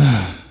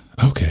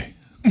 Okay.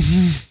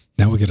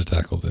 Now we got to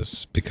tackle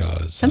this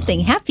because... Something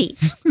happy.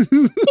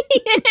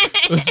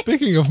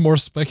 Speaking of more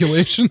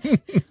speculation.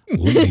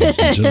 Ladies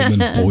and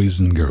gentlemen, boys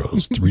and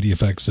girls,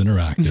 3DFX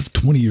Interactive,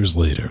 20 years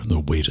later, the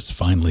wait is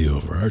finally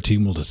over. Our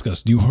team will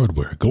discuss new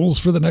hardware, goals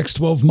for the next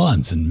 12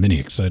 months, and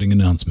many exciting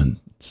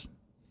announcements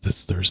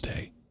this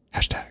Thursday.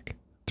 Hashtag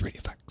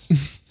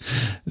 3DFX.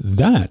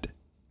 That,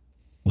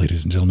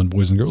 ladies and gentlemen,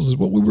 boys and girls, is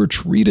what we were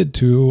treated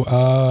to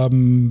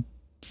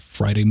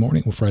Friday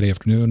morning, or Friday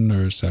afternoon,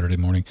 or Saturday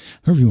morning,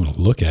 however you want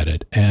to look at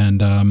it.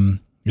 And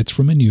it's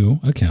from a new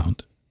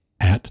account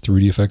at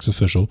 3DFX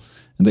Official,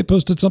 and they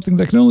posted something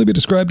that can only be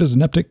described as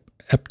an epileptic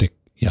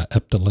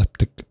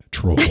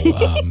control.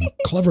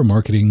 Clever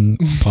marketing,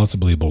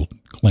 possibly a bold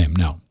claim.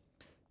 Now,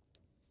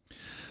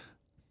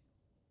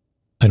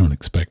 I don't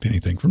expect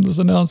anything from this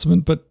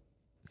announcement, but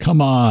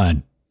come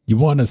on. You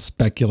want to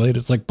speculate.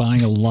 It's like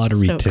buying a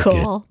lottery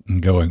ticket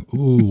and going,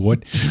 ooh,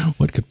 what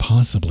could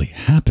possibly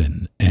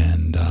happen?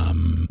 And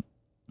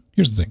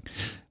here's the thing.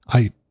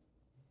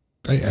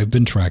 I've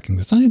been tracking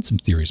this. I had some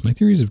theories. My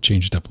theories have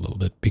changed up a little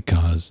bit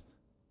because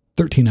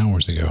 13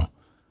 hours ago,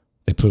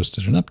 they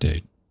posted an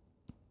update,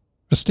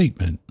 a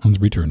statement on the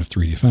return of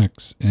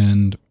 3dFX.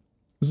 And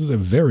this is a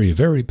very,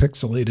 very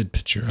pixelated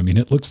picture. I mean,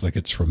 it looks like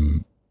it's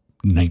from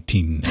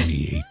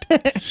 1998.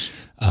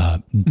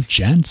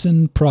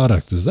 Janssen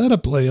Products. Is that a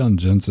play on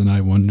Jensen? I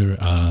wonder.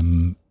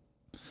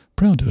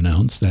 Proud to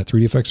announce that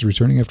 3dFX is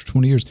returning after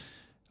 20 years.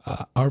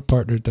 Our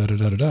partner,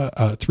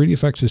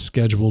 3dFX is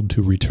scheduled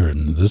to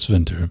return this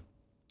winter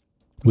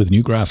with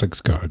new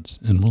graphics cards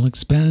and will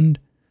expand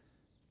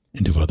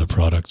into other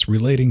products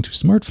relating to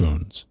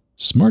smartphones,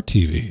 smart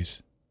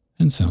TVs,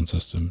 and sound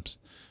systems,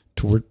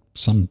 to where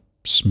some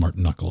smart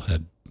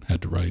knucklehead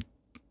had to write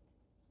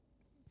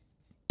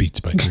Beats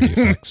by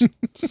 3dFX.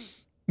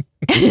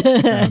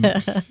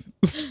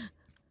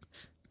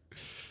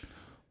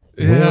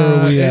 Where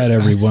are we at,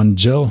 everyone?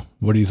 Jill,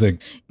 what do you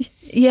think?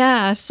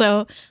 Yeah,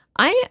 so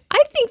I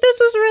think this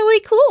is really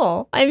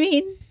cool. I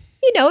mean,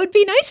 you know, it'd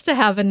be nice to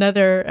have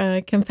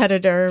another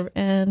competitor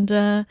and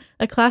a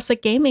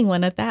classic gaming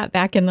one at that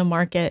back in the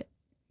market.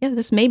 Yeah,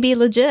 this may be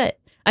legit.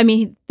 I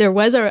mean, there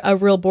was a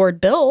real board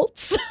built,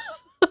 so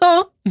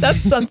that's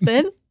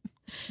something.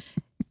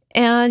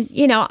 And,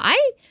 you know,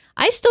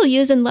 I still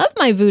use and love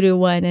my Voodoo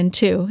 1 and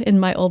 2 in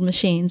my old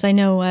machines. I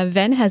know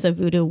Ven has a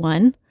Voodoo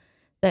 1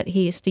 that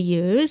he used to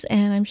use,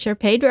 and I'm sure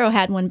Pedro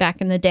had one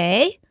back in the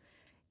day.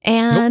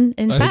 And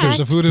in fact, there's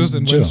the Voodoos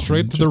and went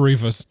straight to the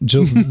Rivas.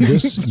 Jill,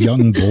 this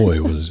young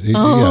boy was,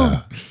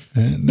 yeah.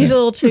 And, he's a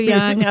little too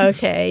young.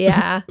 Okay,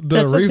 yeah.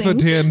 The Riva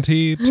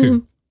TNT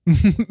too.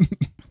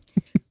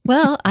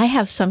 Well, I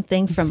have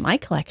something from my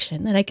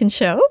collection that I can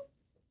show.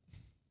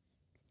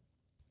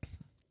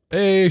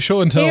 Hey,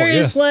 show and tell.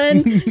 Here's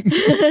one.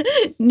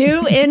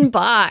 New in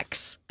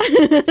box.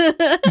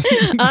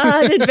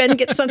 Did Ben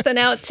get something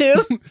out too?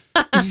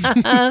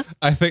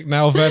 I think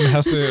now Ben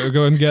has to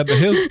go and get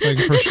his thing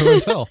for show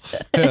and tell.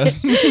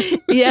 Yes.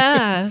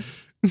 Yeah.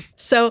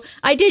 So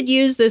I did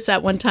use this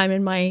at one time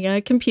in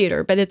my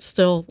computer, but it's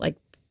still like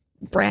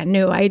brand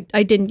new. I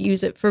didn't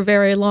use it for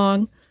very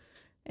long.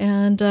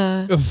 And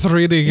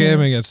 3D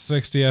gaming at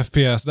 60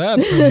 FPS.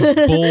 That's some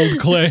bold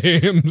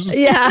claims.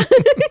 Yeah.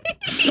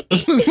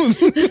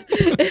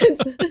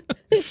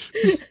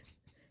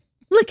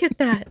 Look at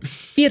that.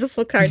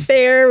 Beautiful card.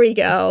 There we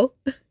go.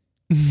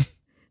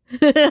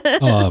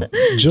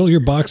 Jill,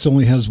 your box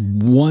only has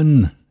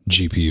one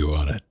GPU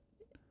on it.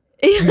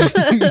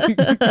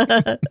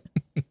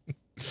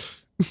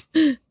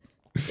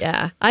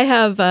 Yeah. I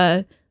have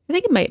I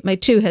think my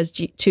 2 has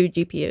 2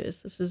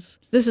 GPUs.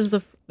 This is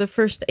the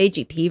first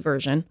AGP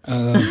version.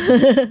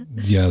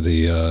 Yeah,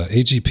 the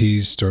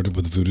AGPs started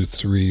with Voodoo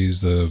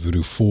 3s, the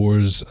Voodoo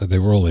 4s. They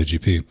were all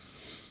AGP.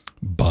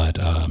 But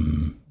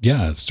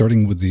yeah,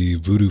 starting with the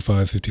Voodoo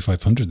 5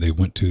 5500, they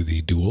went to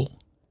the dual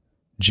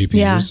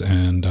GPUs. Yeah.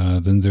 And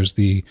then there's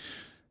the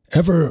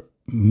ever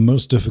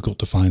most difficult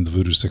to find, the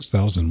Voodoo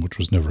 6000, which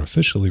was never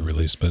officially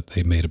released, but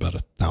they made about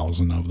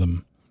 1,000 of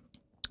them.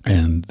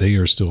 And they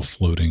are still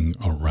floating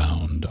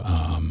around.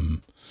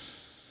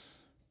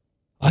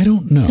 I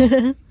don't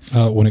know.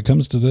 When it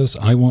comes to this,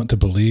 I want to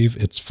believe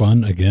it's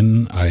fun.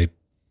 Again,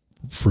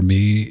 for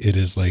me, it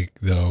is like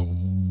the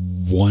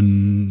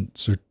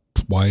once or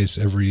twice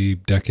every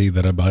decade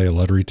that I buy a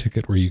lottery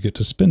ticket where you get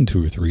to spend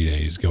 2 or 3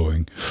 days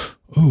going,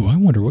 oh, I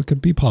wonder what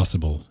could be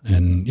possible.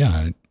 And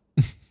yeah,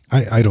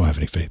 I don't have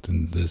any faith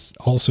in this.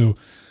 Also,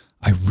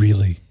 I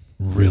really,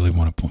 really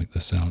want to point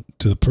this out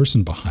to the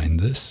person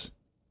behind this.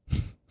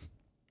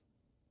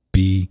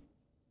 Be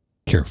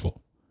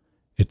careful.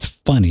 It's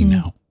funny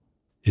now.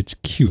 It's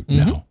cute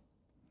now.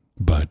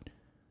 But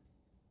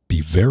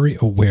be very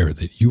aware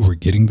that you are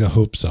getting the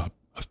hopes up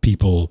of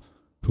people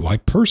who I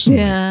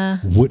personally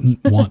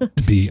wouldn't want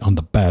to be on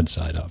the bad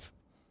side of.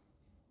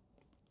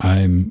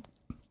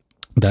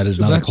 That is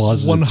not a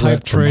closet one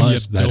hype threat train from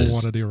us. you That don't is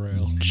want to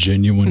derail.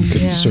 Genuine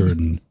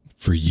concern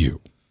for you.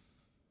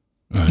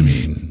 I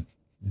mean,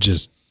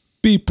 just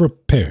be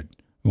prepared.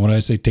 When I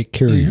say take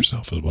care of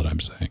yourself is what I'm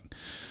saying.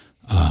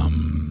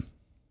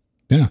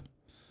 Yeah.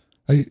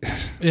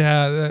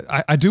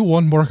 I do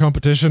want more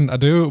competition. I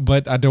do,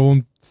 but I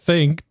don't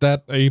think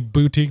that a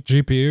boutique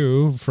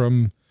GPU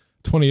from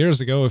 20 years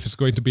ago, if it's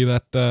going to be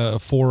that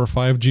 4 or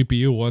 5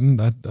 GPU one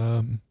that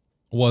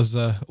was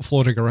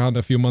floating around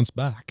a few months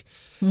back.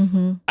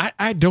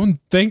 I don't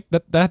think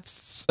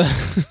that's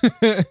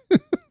the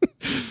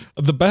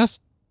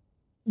best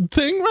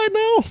thing right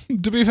now,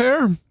 to be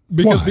fair,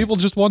 because people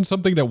just want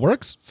something that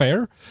works,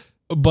 fair,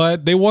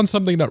 but they want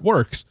something that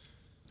works.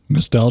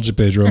 Nostalgia,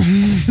 Pedro.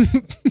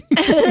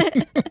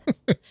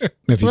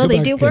 Well,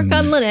 they do work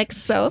on Linux,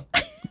 so.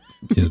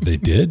 Yeah, they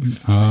did.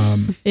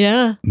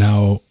 Yeah.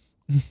 Now,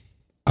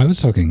 I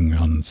was talking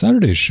on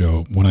Saturday's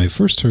show when I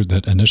first heard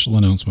that initial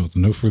announcement with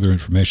no further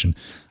information.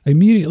 I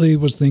immediately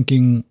was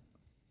thinking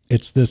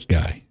it's this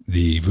guy,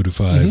 the Voodoo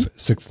 5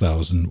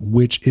 6000,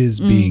 which is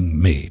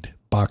being made.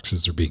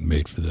 Boxes are being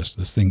made for this.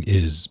 This thing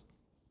is,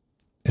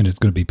 and it's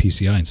going to be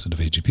PCI instead of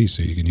AGP,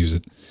 so you can use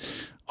it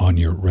on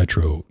your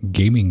retro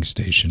gaming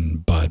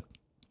station, but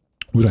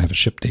we don't have a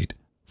ship date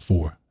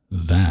for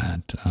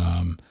that.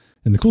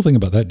 And the cool thing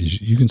about that is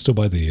you can still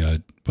buy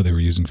the what they were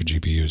using for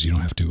GPUs. You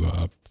don't have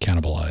to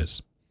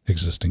cannibalize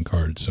existing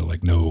cards. So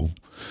like no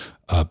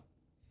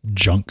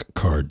junk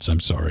cards. I'm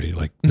sorry.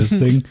 Like this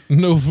thing.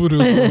 No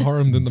voodoo's were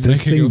harmed in the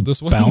making of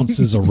this one.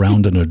 Bounces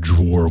around in a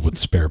drawer with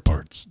spare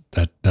parts.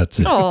 That's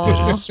it. Aww.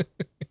 It is.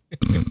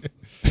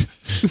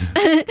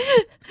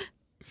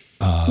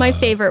 My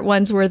favorite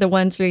ones were the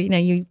ones where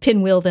you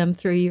pinwheel them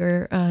through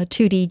your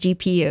 2D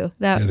GPU.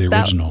 The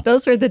original.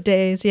 Those were the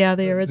days. Yeah,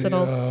 the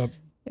original.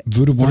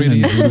 Voodoo 1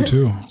 and Voodoo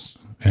 2.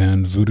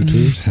 And Voodoo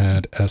 2s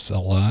had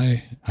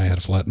SLI. I had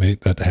a flatmate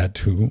that had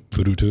 2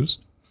 Voodoo 2s.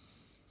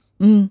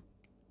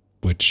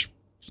 Which,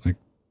 like,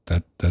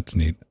 that's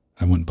neat.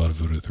 I went and bought a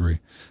Voodoo 3.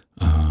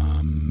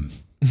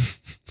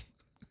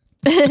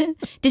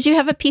 Did you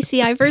have a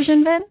PCI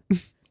version, Ben?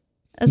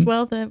 As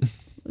well,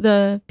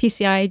 the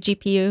PCI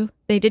GPU?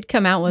 They did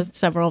come out with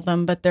several of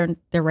them, but they're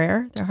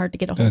rare. They're hard to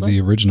get a hold of.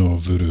 The original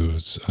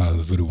Voodoos,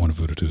 the Voodoo 1 and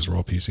Voodoo 2s were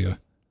all PCI.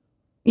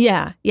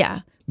 Yeah.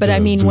 But the I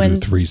mean, Voodoo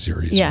 3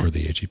 series were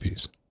the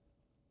AGPs.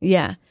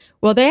 Yeah.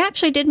 Well, they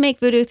actually did make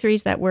Voodoo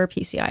 3s that were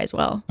PCI as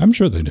well. I'm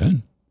sure they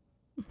did.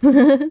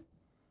 Is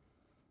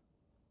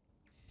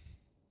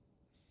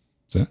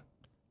that?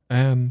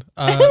 And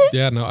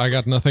I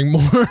got nothing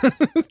more.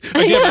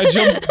 Again, I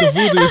jumped the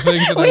Voodoo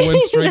things and I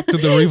went straight to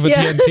the Riva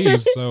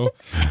TNTs. So,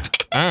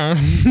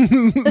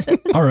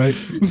 all right,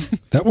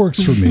 that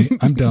works for me.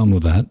 I'm down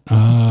with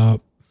that.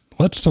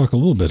 Let's talk a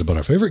little bit about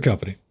our favorite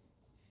company.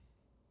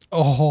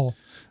 Oh,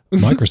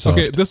 Microsoft.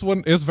 Okay, this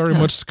one is very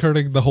much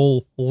skirting the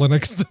whole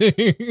Linux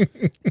thing.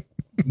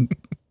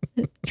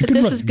 You can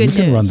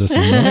run this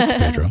in Linux,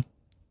 Pedro.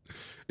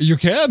 You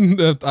can.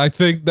 I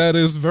think that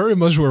is very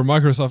much where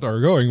Microsoft are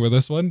going with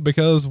this one,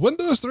 because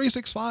Windows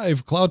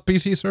 365 Cloud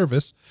PC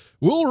service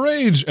will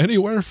range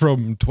anywhere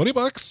from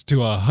 $20 to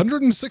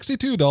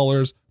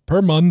 $162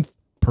 per month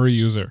per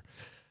user.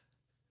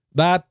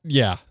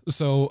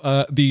 So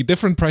the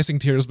different pricing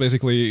tiers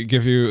basically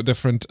give you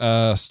different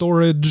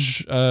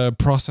storage,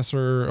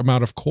 processor,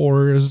 amount of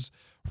cores,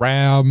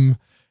 RAM.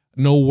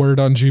 No word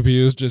on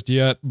GPUs just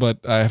yet, but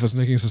I have a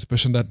sneaking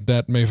suspicion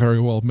that may very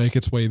well make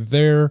its way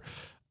there.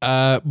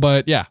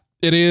 But yeah,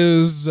 it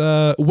is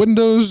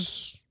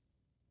Windows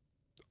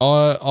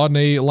on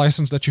a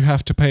license that you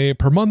have to pay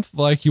per month,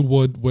 like you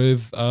would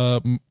with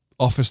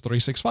Office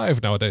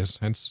 365 nowadays,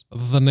 hence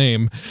the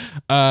name.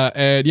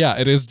 And yeah,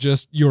 it is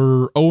just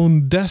your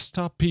own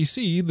desktop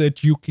PC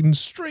that you can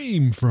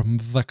stream from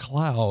the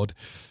cloud.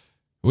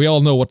 We all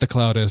know what the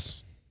cloud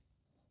is.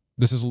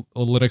 This is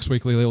Linux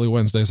Weekly Daily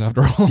Wednesdays,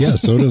 after all. Yeah,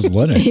 so does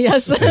Linux.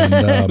 Yes. And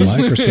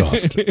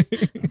Microsoft.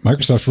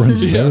 Microsoft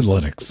runs their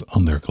Linux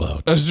on their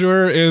cloud.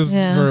 Azure is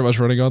very much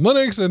running on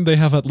Linux, and they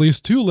have at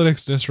least 2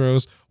 Linux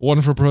distros,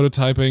 one for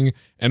prototyping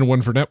and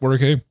one for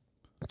networking.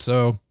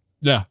 So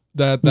yeah,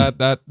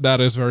 that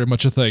is very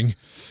much a thing.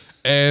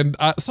 And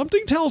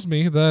something tells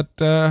me that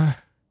the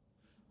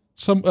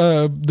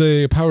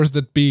powers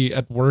that be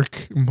at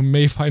work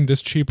may find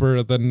this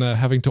cheaper than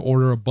having to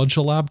order a bunch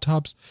of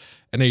laptops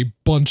and a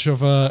bunch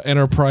of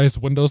enterprise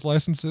Windows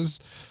licenses.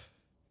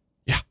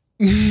 Yeah.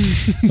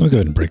 I'll go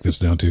ahead and break this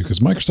down too, because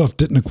Microsoft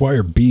didn't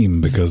acquire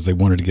Beam because they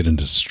wanted to get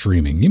into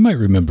streaming. You might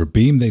remember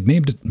Beam. They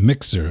named it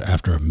Mixer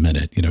after a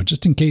minute,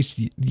 just in case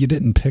you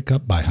didn't pick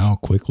up by how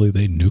quickly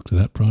they nuked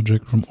that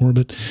project from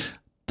orbit.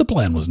 The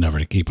plan was never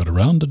to keep it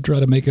around to try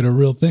to make it a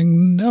real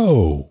thing.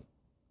 No,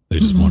 they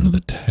just wanted the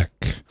tech.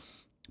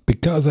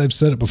 Because I've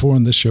said it before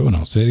on this show, and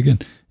I'll say it again,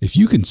 if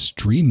you can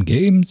stream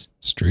games,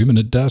 streaming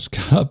a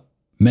desktop,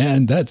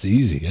 man, that's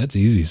easy. That's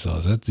easy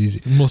sauce. That's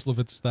easy. Most of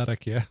it's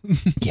static, yeah.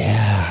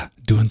 Yeah,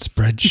 doing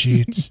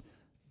spreadsheets.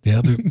 The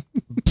other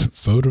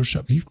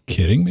Photoshop. Are you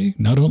kidding me?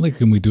 Not only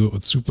can we do it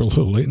with super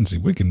low latency,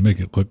 we can make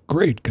it look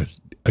great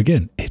because,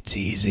 again, it's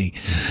easy.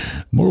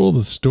 Moral of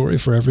the story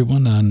for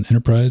everyone on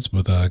Enterprise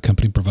with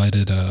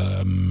company-provided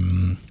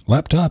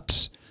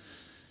laptops.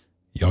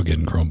 Y'all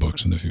getting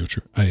Chromebooks in the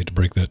future. I hate to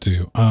break that to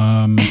you.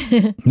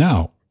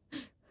 Now,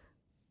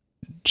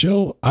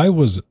 Jill, I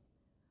was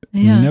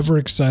never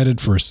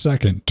excited for a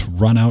second to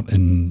run out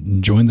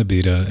and join the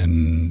beta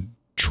and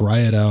try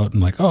it out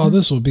and like, oh,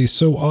 this will be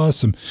so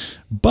awesome.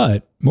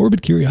 But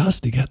morbid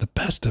curiosity got the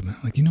best of me.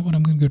 Like, you know what?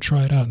 I'm going to go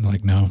try it out. And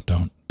like, no,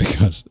 don't.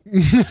 Because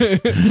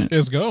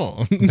it's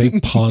gone.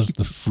 They paused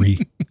the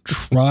free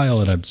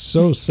trial and I'm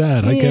so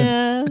sad.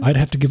 I'd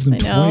have to give them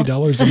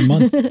 $20 a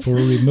month for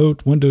a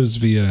remote Windows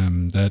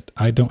VM that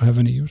I don't have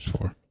any use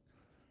for.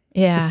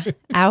 Yeah.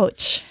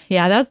 Ouch.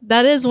 Yeah,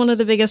 that is one of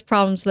the biggest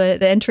problems. The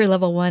entry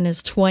level one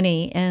is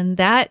 20, and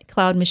that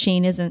cloud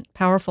machine isn't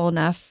powerful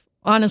enough,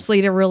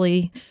 honestly, to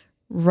really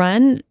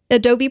run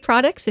Adobe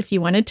products if you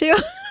wanted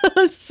to.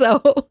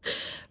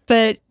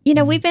 But,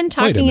 we've been Wait a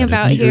talking minute.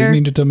 about You here.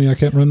 mean to tell me I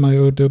can't run my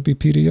Adobe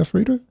PDF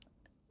reader?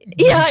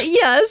 Yeah,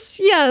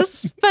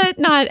 yes, but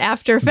not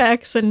After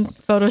Effects and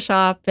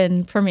Photoshop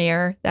and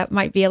Premiere. That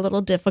might be a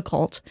little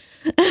difficult.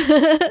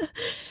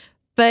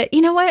 But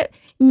you know what?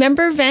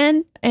 Remember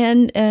Ven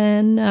and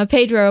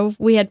Pedro,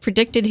 we had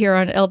predicted here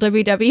on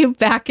LWW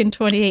back in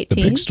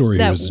 2018. The big story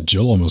here is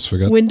Jill almost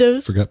forgot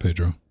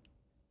Pedro.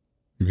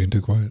 You're being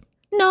too quiet.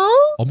 No?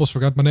 Almost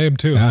forgot my name,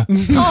 too. Ah.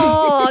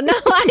 Oh, no,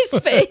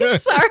 MySpace.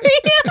 Sorry.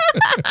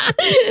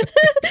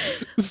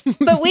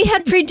 But we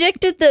had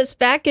predicted this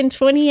back in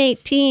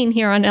 2018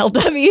 here on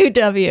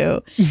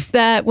LWW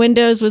that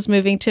Windows was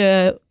moving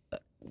to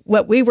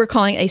what we were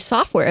calling a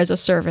software as a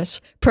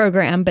service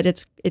program, but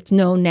it's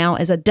known now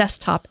as a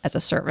desktop as a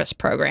service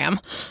program.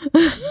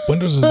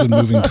 Windows has been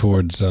moving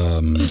towards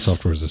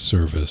software as a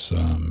service.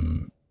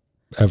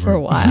 For a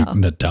while.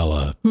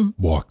 Nadella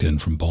walked in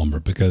from Balmer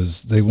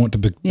because they want to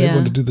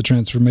do the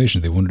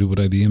transformation. They want to do what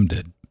IBM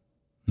did.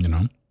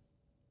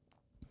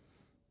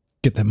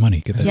 Get that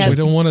money. Get that. We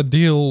don't want to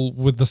deal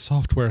with the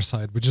software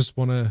side. We just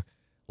want to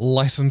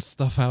license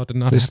stuff out and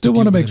not. They have still to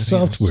want to deal make with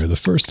anything software. else. The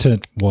first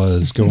hint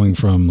was going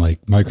from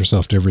like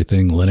Microsoft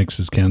everything, Linux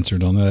is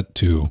canceled on that,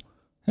 to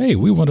hey,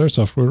 we want our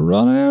software to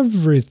run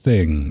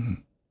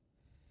everything.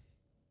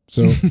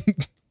 So.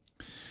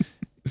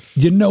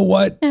 You know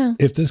what? Yeah.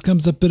 If this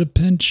comes up at a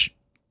pinch,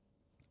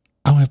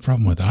 I don't have a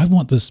problem with it. I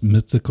want this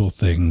mythical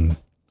thing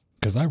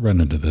because I run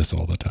into this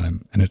all the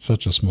time, and it's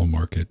such a small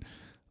market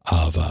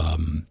of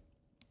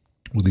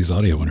with these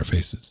audio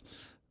interfaces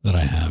that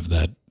I have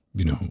that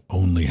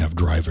only have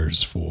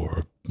drivers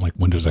for like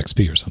Windows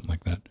XP or something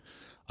like that.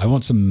 I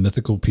want some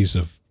mythical piece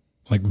of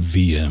like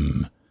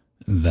VM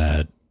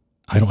that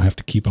I don't have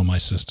to keep on my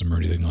system or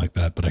anything like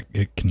that, but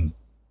it can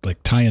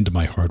like tie into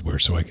my hardware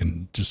so I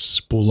can just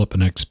spool up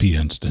an XP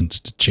instance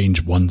to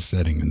change one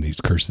setting in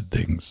these cursed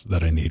things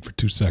that I need for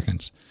 2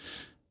 seconds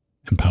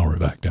and power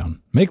it back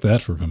down. Make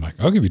that for him.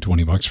 I'll give you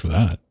 $20 for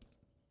that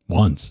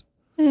once.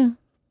 Yeah.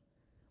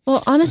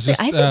 Well, honestly,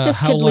 Just, I think this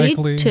how could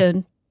likely- lead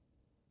to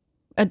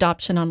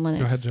adoption on Linux.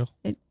 Go ahead, Jill.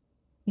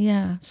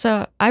 Yeah.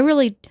 So I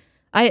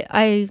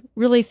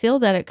really feel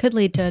that it could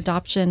lead to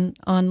adoption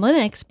on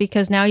Linux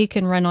because now you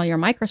can run all your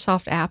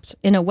Microsoft apps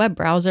in a web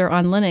browser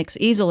on Linux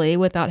easily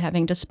without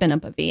having to spin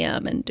up a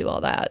VM and do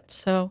all that.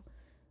 So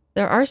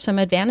there are some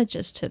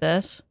advantages to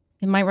this.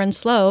 It might run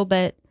slow,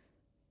 but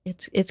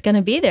it's going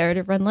to be there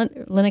to run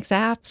Linux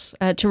apps,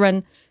 to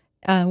run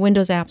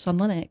Windows apps on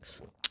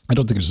Linux. I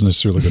don't think it's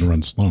necessarily going to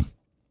run slow.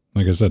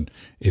 Like I said,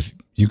 if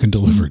you can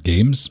deliver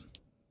games,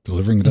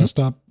 delivering a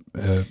desktop.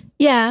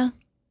 Yeah,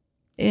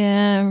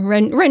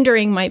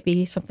 rendering might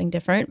be something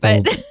different,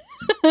 but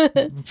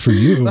for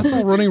you, That's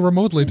all running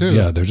remotely, too.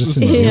 yeah, they're just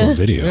in the real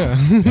video. Yeah.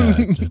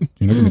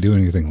 You're not going to do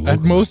anything locally.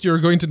 At most, you're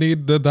going to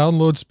need the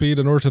download speed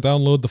in order to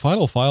download the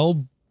final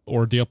file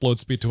or the upload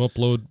speed to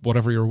upload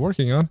whatever you're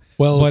working on.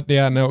 Well, But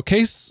yeah, no,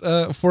 case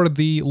for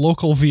the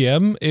local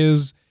VM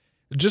is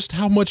just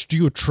how much do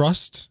you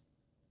trust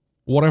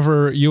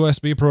whatever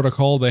USB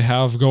protocol they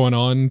have going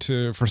on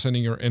for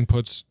sending your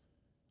inputs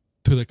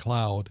to the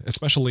cloud,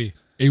 especially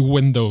a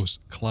Windows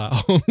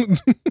cloud.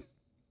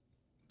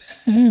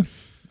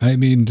 I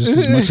mean, just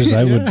as much as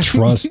I would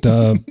trust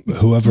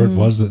whoever it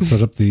was that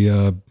set up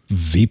the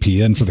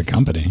VPN for the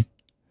company.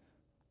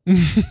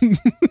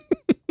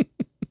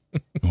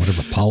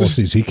 Whatever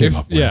policies he came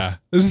up with. Yeah.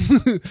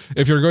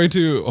 If you're going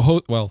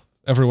to well,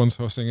 everyone's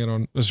hosting it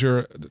on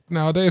Azure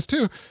nowadays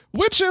too,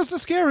 which is the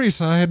scary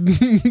side.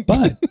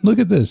 But look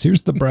at this.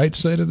 Here's the bright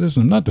side of this.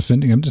 I'm not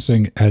defending. I'm just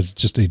saying as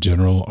just a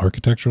general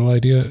architectural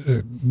idea,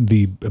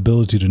 the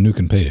ability to nuke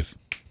and pave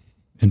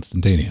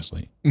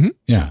instantaneously. Mm-hmm.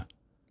 Yeah.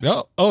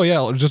 Oh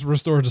yeah, just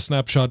restore the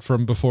snapshot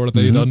from before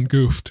they done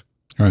goofed.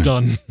 Right.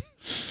 Done.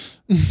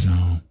 So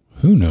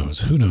who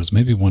knows? Who knows?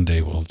 Maybe one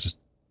day we'll just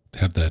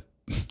have that.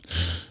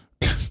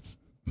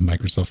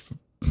 Microsoft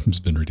has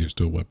been reduced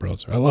to a web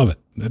browser. I love it.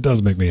 It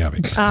does make me happy.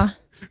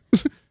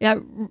 yeah,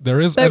 There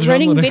is but Edge on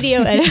running Linux.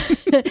 video.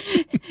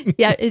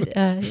 Yeah,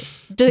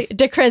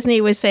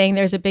 DeCresney was saying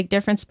there's a big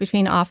difference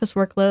between office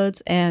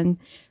workloads and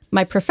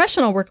my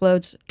professional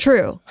workloads.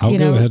 True. I'll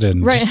go ahead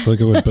and just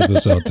like I would put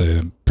this out.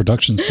 The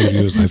production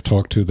studios I've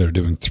talked to, they're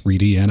doing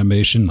 3D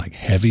animation, like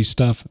heavy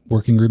stuff,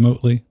 working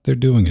remotely. They're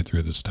doing it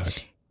through this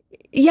tech.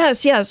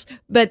 Yes.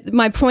 But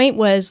my point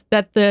was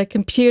that the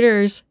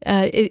computers,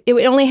 it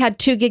only had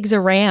 2 gigs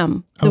of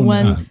RAM.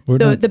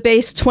 The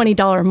base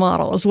 $20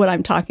 model is what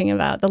I'm talking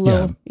about. The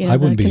low, I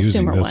wouldn't the be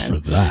using consumer this one.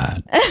 for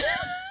that.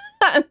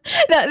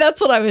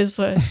 That's what I was.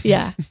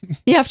 Yeah,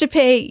 you have to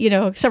pay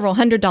several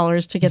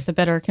 $100s to get the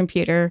better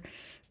computer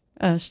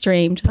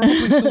streamed.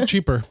 Probably still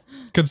cheaper,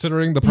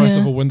 considering the price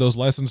of a Windows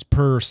license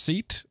per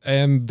seat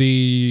and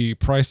the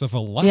price of a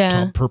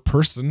laptop per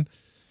person.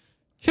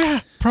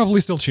 Yeah,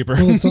 probably still cheaper.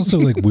 Well, it's also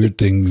like weird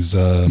things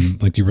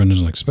like you run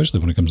into, like,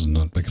 especially when it comes to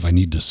like if I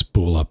need to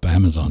spool up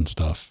Amazon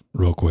stuff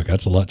real quick,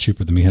 that's a lot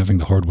cheaper than me having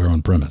the hardware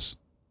on premise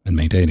and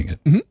maintaining it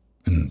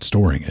and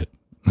storing it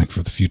like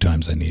for the few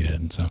times I need it.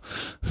 And so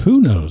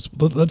who knows?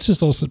 Let's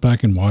just all sit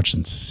back and watch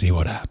and see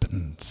what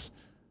happens.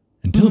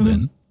 Until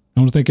then, I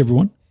want to thank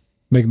everyone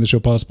making the show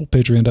possible.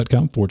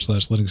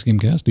 Patreon.com/Linux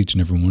Gamecast. Each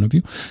and every one of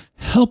you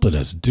helping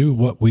us do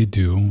what we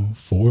do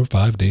 4 or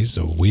 5 days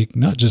a week.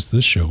 Not just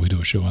this show. We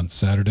do a show on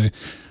Saturday,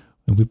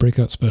 and we break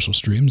out special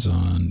streams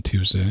on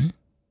Tuesday.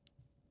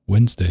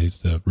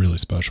 Wednesday's the really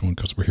special one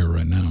because we're here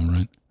right now,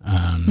 right?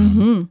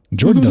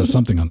 Jordan does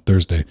something on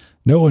Thursday.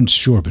 No one's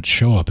sure, but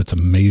show up. It's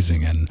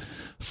amazing. And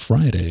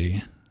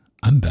Friday,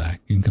 I'm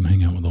back. You can come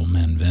hang out with old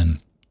man Vin.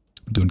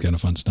 Doing kind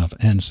of fun stuff.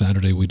 And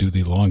Saturday, we do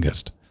the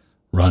longest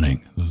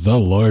running, the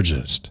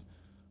largest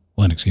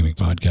Linux gaming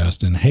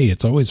podcast. And hey,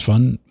 it's always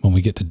fun when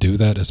we get to do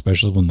that,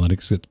 especially when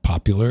Linux gets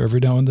popular every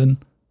now and then,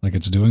 like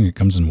it's doing. It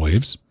comes in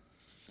waves.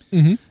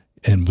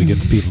 And we get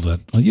the people that,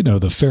 well, you know,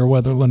 the fair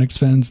weather Linux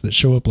fans that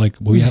show up like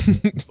we have,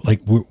 like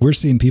we're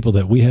seeing people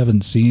that we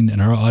haven't seen in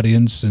our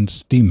audience since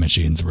Steam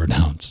machines were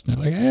announced. They're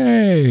like,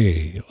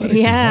 hey, Linux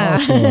is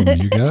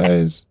awesome, you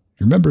guys.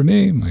 You remember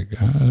me? I'm like,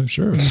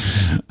 sure.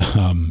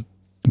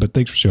 But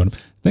thanks for showing up.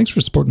 Thanks for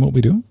supporting what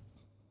we do.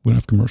 We don't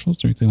have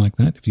commercials or anything like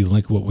that. If you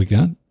like what we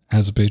got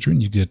as a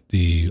patron, you get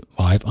the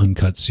live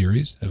uncut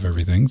series of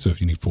everything. So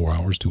if you need 4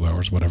 hours, 2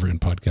 hours, whatever in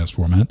podcast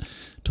format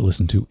to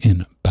listen to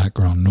in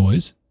background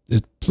noise,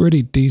 it's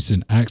pretty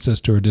decent. Access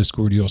to our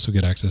Discord. You also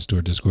get access to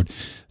our Discord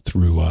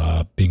through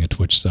being a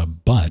Twitch sub.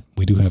 But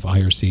we do have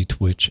IRC,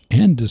 Twitch,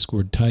 and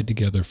Discord tied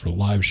together for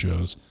live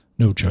shows.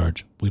 No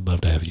charge. We'd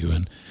love to have you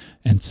in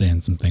and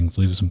saying some things.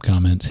 Leave us some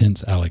comments,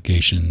 hints,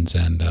 allegations,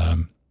 and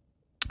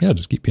yeah,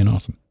 just keep being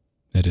awesome.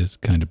 It is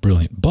kind of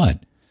brilliant.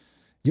 But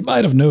you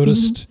might have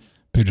noticed,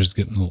 Pedro's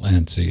getting a little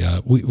antsy.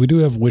 We do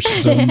have wish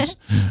zones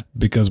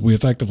because we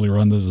effectively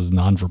run this as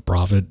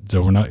non-for-profit.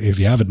 So we're not, if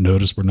you haven't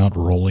noticed, we're not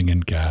rolling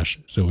in cash.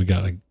 So we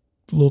got like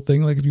a little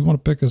thing, like if you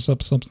want to pick us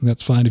up something,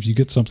 that's fine. If you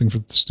get something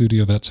from the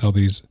studio, that's how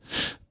these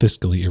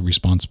fiscally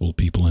irresponsible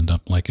people end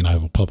up like, and I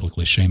will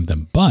publicly shame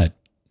them. But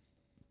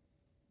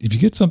if you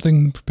get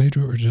something for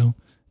Pedro or Jill,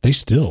 they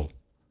still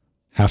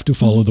have to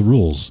follow the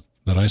rules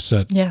that I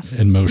set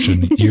in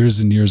motion years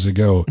and years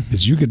ago,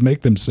 is you could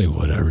make them say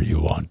whatever you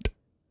want.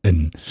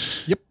 And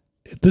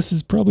this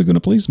is probably going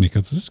to please me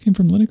because this came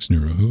from Linux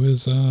Nero, who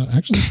is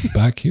actually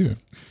back here.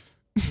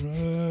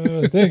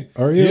 I think.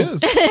 Are you?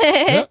 Yes.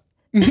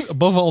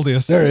 Above all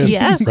this. There he is.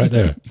 Yes. Right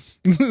there.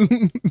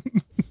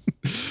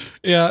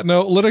 Yeah,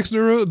 no, Linux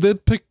Nero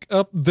did pick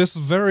up this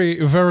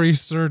very, very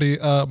sturdy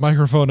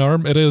microphone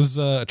arm. It is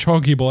a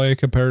chonky boy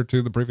compared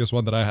to the previous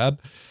one that I had.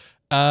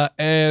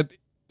 And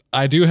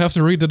I do have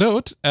to read the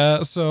note.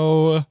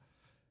 So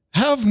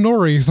have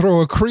Nori throw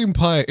a cream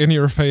pie in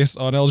your face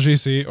on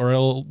LGC or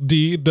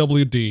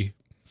LDWD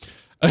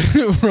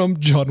from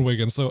John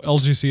Wiggins. So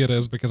LGC it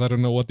is because I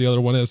don't know what the other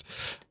one is.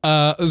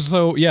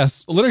 So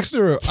yes, Linux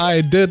Nero,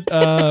 I did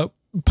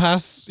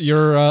pass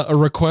your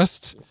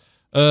request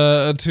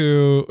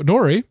to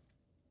Nori.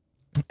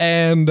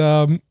 And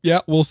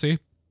yeah, we'll see.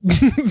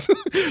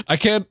 I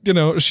can't, you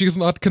know, she's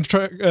not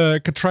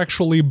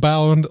contractually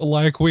bound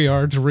like we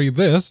are to read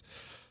this.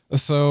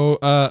 So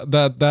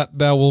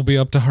that will be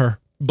up to her.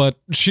 But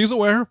she's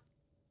aware.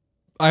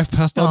 I've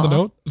passed on the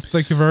note.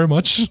 Thank you very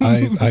much.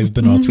 I've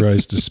been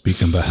authorized to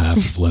speak on behalf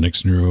of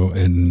Linux Neuro.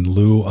 In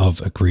lieu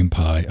of a cream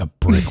pie, a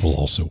brick will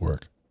also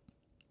work.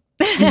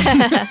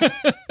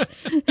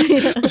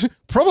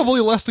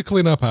 Probably less to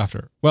clean up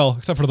after. Well,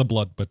 except for the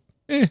blood, but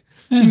I'm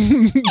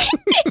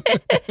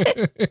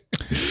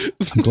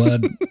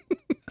glad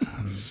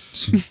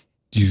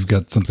you've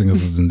got something other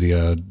than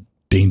the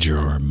danger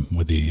arm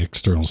with the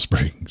external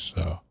springs.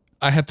 So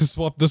I had to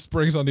swap the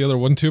springs on the other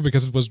one too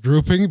because it was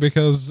drooping.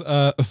 Because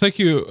thank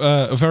you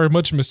very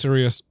much,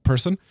 mysterious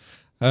person.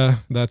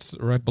 That's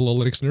right below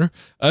Linux Nero.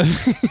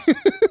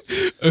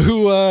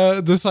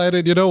 Who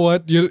decided, you know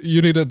what,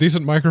 you need a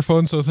decent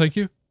microphone, so thank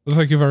you.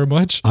 Thank you very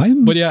much.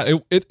 But yeah,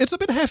 it's a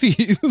bit heavy.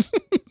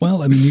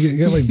 Well, I mean, you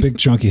get like big,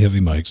 chunky, heavy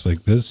mics.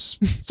 Like this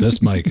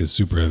mic is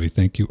super heavy.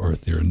 Thank you,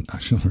 Arthur. And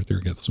Arthur,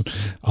 get this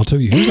one. I'll tell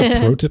you, here's a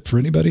pro tip for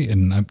anybody.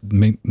 And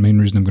main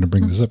reason I'm going to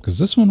bring this up, because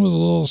this one was a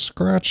little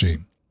scratchy.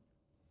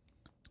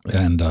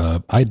 And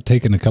I'd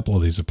taken a couple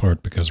of these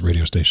apart because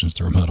radio stations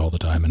throw them out all the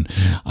time. And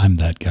I'm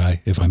that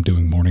guy. If I'm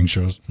doing morning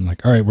shows, I'm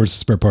like, all right, where's the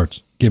spare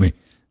parts? Give me.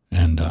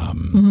 And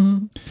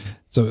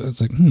so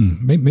it's like,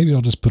 maybe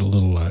I'll just put a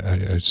little,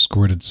 I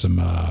squirted some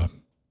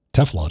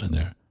Teflon in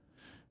there.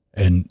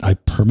 And I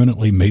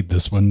permanently made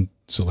this one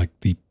so like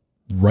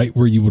right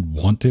where you would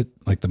want it,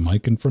 like the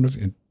mic in front of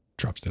you, it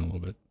drops down a little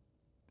bit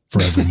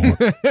forevermore.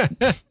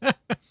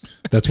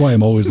 That's why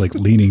I'm always like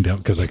leaning down,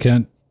 because I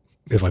can't,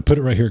 if I put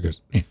it right here, it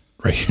goes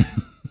right here.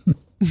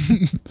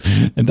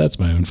 And that's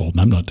my own fault.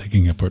 And I'm not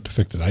taking it apart to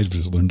fix it. I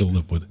just learned to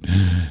live with it.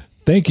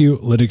 Thank you,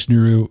 Linux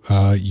Nuru.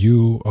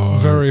 You are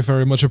very,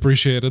 very much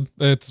appreciated.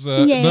 It's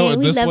Yay, no,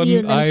 we this love one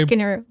you, I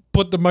Skinner.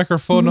 put the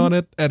microphone on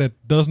it and it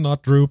does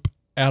not droop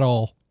at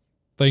all.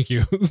 Thank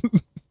you.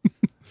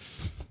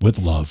 With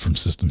love from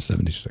System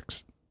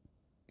 76.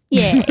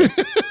 Yay.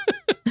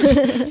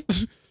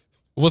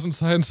 Wasn't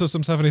Science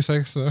System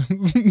 76. So.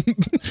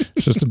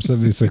 System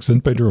 76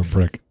 and Pedro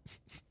Brick.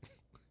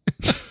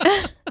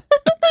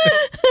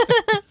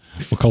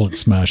 We'll call it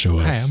Smash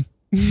OS.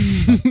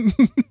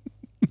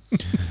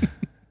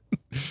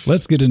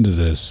 Let's get into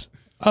this.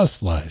 A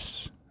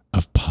slice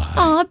of pie.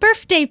 Aw,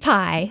 birthday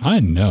pie. I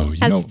know.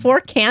 Has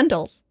 4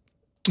 candles.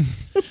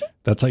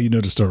 That's how you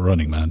know to start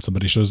running, man.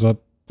 Somebody shows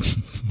up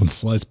with a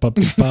sliced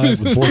pumpkin pie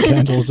with 4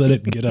 candles in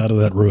it and get out of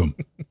that room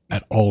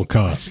at all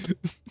cost.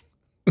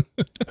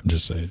 I'm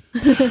just saying.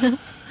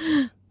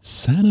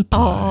 SATA pie.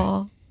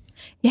 Oh,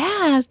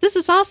 yes, this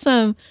is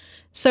awesome.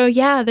 So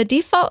yeah, the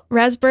default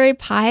Raspberry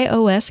Pi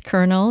OS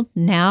kernel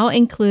now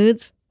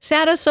includes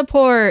SATA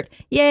support.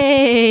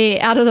 Yay,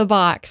 out of the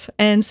box.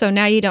 And so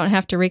now you don't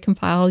have to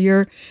recompile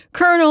your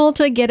kernel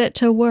to get it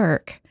to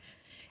work.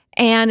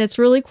 And it's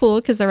really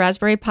cool because the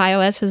Raspberry Pi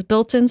OS has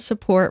built-in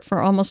support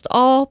for almost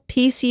all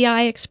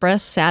PCI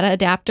Express SATA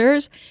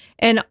adapters.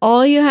 And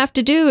all you have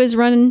to do is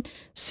run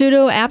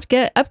sudo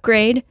apt-get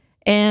upgrade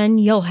and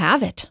you'll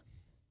have it.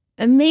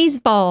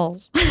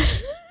 Amazeballs.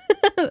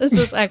 This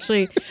is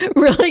actually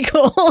really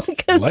cool.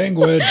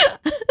 Language.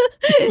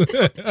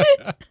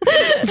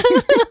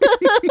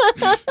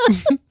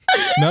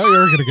 Now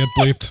you're going to get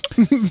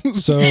bleeped.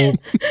 So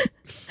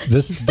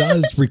this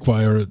does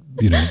require, a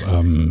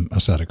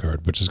SATA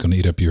card, which is going to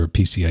eat up your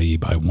PCIe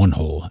by 1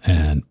 hole.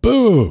 And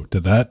boo to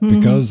that,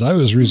 because I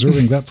was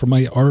reserving that for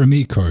my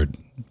RME card.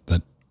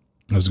 That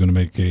I was going to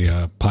make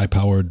a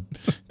Pi-powered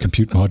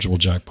compute module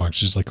jackbox,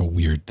 just like a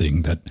weird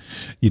thing that,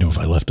 if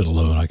I left it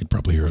alone, I could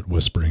probably hear it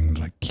whispering,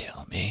 like,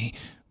 kill me.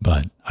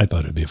 But I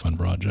thought it'd be a fun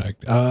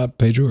project.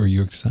 Pedro, are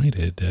you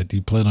excited? Do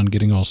you plan on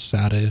getting all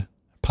SATA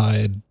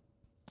Pi'd?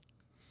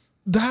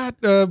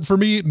 That, for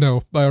me,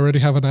 no. I already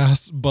have an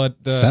ass, but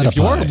if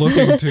you Pie. are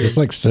looking to... It's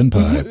like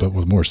Senpai, but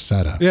with more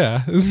SATA. Yeah.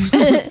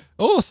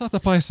 Oh,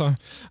 SATA Pi song.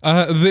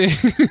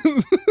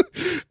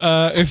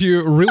 If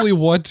you really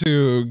want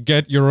to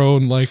get your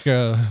own,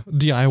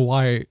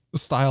 DIY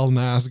style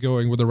NAS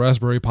going with the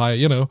Raspberry Pi,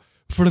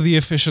 for the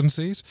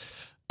efficiencies,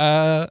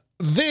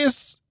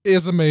 this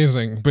is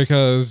amazing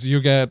because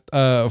you get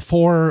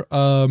 4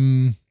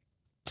 SATA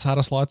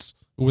slots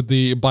with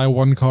the buy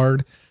one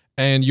card,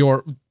 and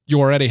you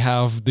already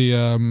have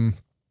the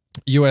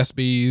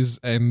USBs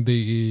and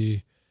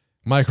the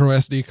micro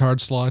SD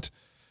card slot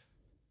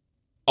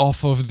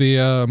off of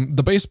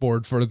the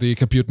baseboard for the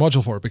compute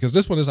module for it, because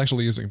this one is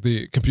actually using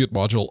the compute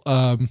module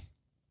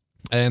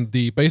and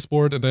the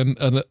baseboard, and then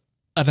an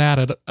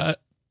added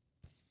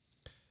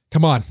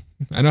come on,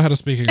 I know how to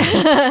speak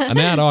English. An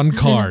add-on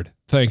card.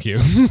 Thank you.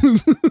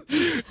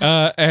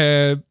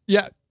 And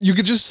yeah, you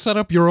can just set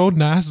up your own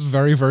NAS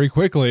very, very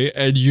quickly,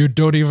 and you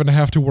don't even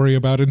have to worry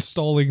about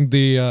installing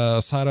the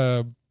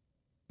SATA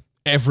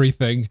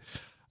everything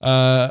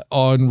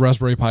on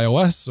Raspberry Pi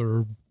OS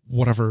or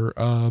whatever.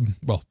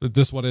 Well,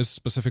 this one is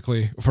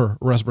specifically for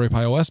Raspberry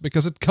Pi OS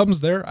because it comes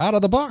there out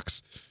of the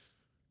box.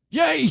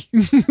 Yay!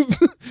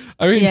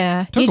 I mean,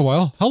 yeah, it took a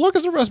while. How long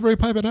has the Raspberry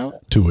Pi been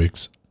out? 2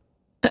 weeks.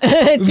 2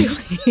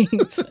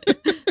 weeks.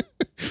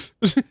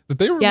 Did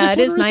they release Yeah, it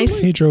one is recently?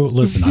 nice. Pedro,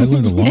 listen, I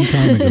learned a long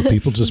time ago,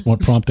 people just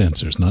want prompt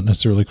answers, not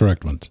necessarily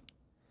correct ones.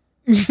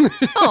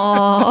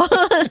 Aww.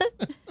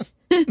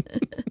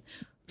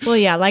 Well,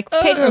 yeah, like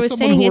Pedro was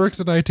someone saying, who works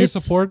in IT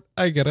support,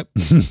 I get it.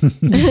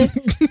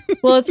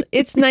 well,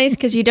 it's nice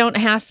because you don't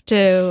have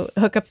to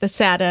hook up the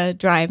SATA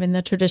drive in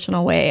the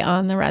traditional way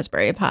on the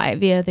Raspberry Pi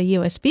via the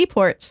USB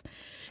ports.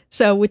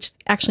 So, which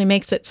actually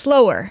makes it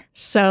slower.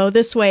 So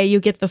this way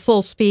you get the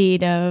full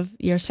speed of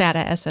your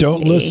SATA SSD.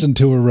 Don't listen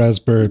to a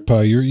Raspberry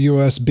Pi. Your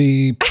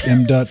USB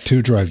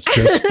M.2 drive's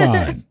just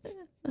fine.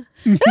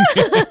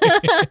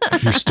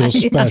 You're still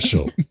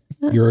special.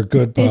 You're a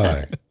good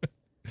Pi.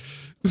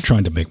 I'm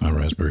trying to make my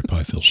Raspberry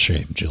Pi feel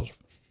shame, Jill.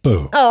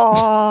 Boo.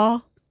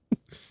 Aww.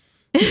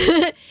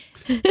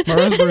 My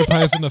Raspberry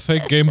Pi is in a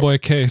fake Game Boy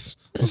case.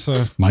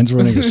 So mine's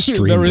running a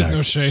Stream there is Deck,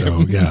 no shame. So,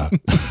 yeah.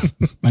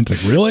 Mine's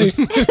like, really?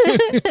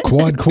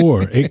 Quad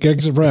core, 8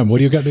 gigs of RAM. What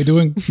do you got me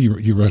doing?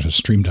 You run a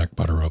Stream Deck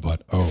butter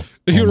robot. Oh,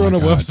 you run my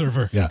a God. web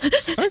server. Yeah.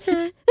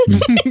 Okay.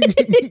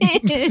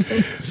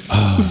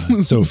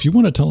 So if you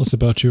want to tell us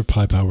about your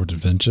Pi-powered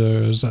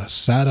adventures,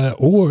 SATA,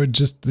 or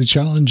just the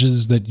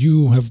challenges that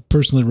you have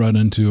personally run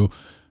into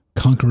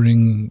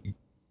conquering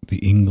the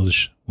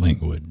English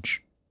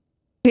language,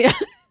 Yeah.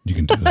 you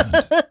can do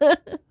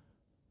that.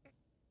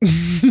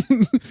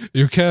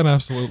 You can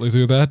absolutely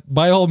do that.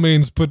 By all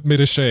means, put me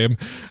to shame,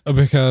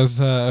 because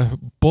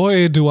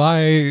boy, do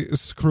I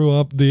screw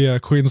up the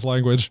Queen's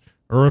language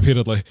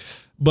repeatedly.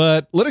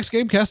 But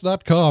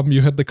linuxgamecast.com,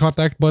 you hit the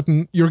contact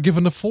button, you're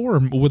given a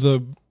form with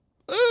a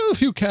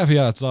few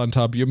caveats on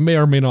top you may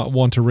or may not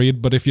want to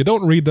read, but if you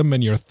don't read them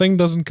and your thing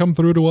doesn't come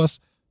through to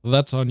us,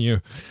 that's on you.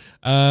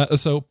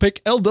 So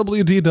pick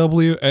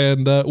LWDW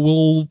and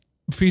we'll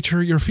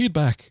feature your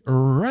feedback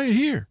right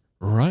here,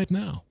 right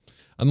now.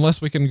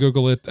 Unless we can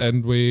Google it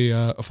and we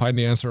find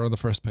the answer on the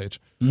first page.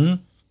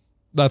 Mm-hmm.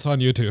 That's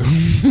on you too.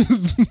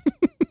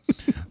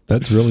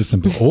 That's really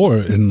simple. Or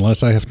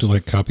unless I have to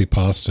copy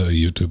pasta a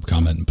YouTube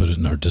comment and put it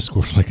in our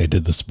Discord like I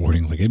did this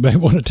morning. Like, anybody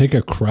want to take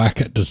a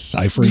crack at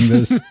deciphering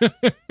this?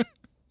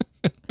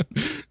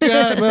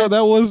 Yeah, no,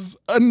 that was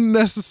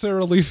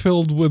unnecessarily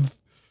filled with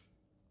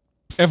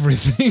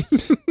everything.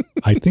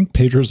 I think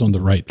Pedro's on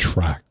the right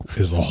track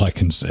is all I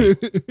can say.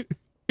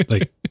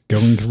 Like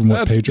going through what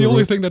That's Pedro the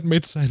only wrote, thing that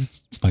made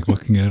sense. like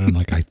looking at it and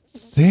like, I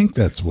think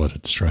that's what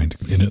it's trying to,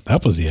 and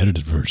that was the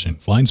edited version.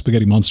 Flying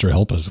Spaghetti Monster,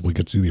 help us. We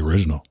could see the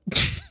original.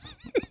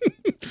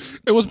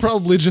 It was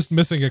probably just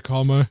missing a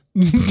comma.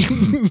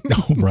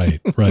 Oh, right.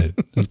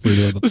 That's pretty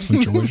good. The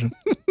punctuation.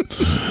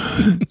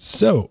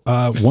 So,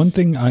 one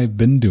thing I've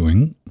been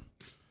doing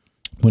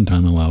when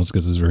time allows,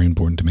 because it's very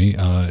important to me,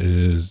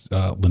 is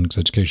Linux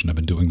education. I've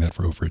been doing that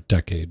for over a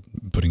decade,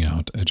 putting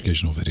out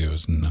educational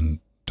videos and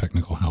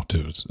technical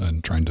how-tos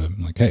and trying to,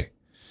 like, hey,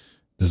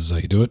 this is how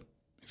you do it.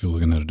 If you're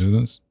looking at how to do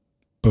this,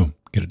 boom,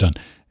 get it done.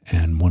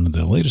 And one of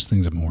the latest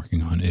things I've been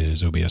working on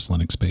is OBS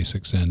Linux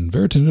Basics, and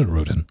Veritinita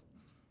wrote in,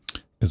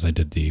 because I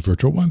did the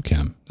virtual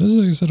webcam. This is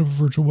how you set up a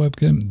virtual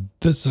webcam.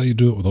 This is how you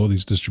do it with all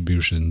these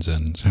distributions,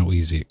 and it's how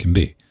easy it can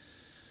be.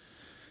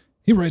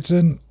 He writes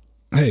in,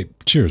 hey,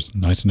 cheers.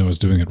 Nice to know I was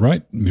doing it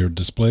right. Mirrored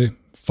display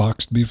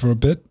foxed me for a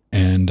bit,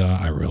 and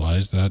I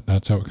realized that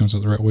that's how it comes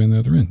out the right way on the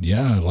other end.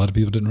 Yeah, a lot of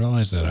people didn't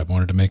realize that. I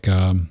wanted to make,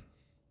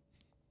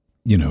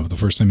 you know, the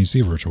first time you see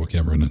a virtual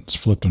camera and it's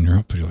flipped on your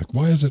output, you're like,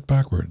 why is it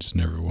backwards?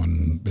 And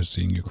everyone is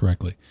seeing you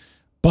correctly.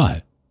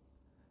 But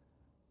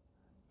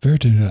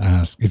Veritina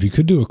asks, if you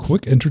could do a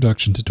quick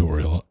introduction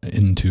tutorial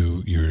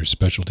into your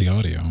specialty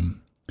audio,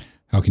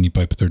 how can you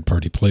pipe a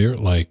third-party player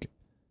like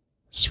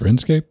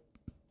Sirenscape?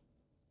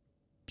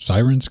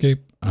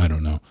 I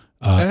don't know.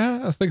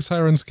 Yeah, I think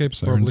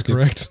Sirenscape's probably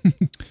correct.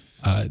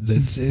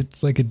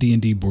 It's like a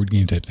D&D board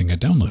game type thing. I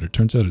downloaded it.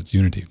 Turns out it's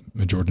Unity.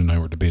 Jordan and I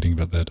were debating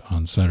about that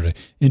on Saturday.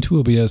 Into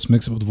OBS,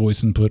 mix it with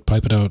voice input,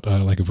 pipe it out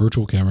like a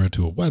virtual camera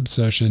to a web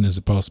session. Is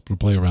it possible to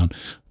play around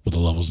with the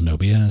levels in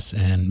OBS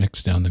and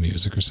mix down the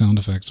music or sound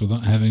effects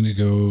without having to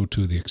go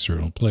to the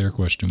external player ?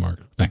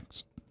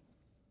 Thanks.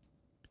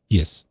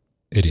 Yes,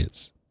 it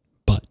is.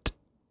 But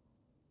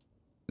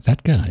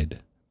that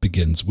guide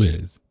begins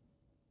with,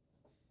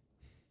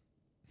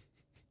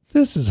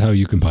 this is how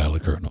you compile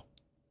a kernel.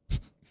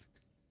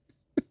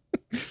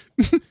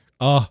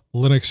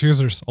 Linux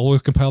users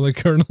always compiling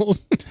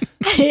kernels.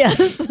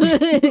 Yes.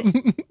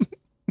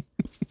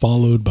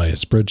 Followed by a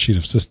spreadsheet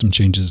of system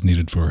changes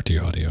needed for RT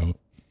audio.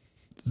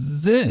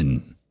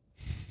 Then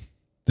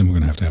we're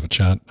going to have a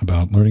chat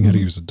about learning how to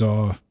use a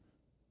DAW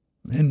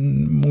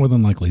and more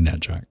than likely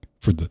NetJack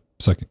for the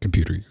second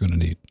computer you're going to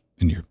need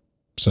in your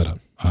setup.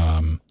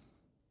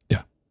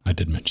 Yeah, I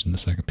did mention the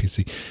second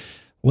PC.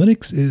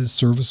 Linux is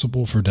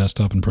serviceable for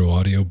desktop and pro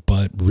audio,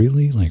 but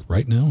really, like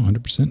right now,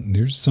 100%,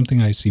 there's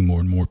something I see more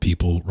and more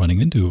people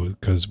running into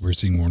because we're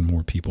seeing more and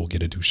more people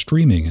get into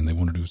streaming and they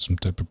want to do some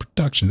type of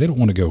production. They don't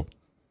want to go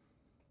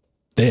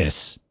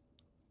this,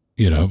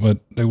 you know, but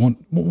they want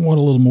a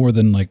little more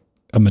than like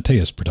a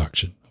Mateus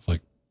production of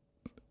like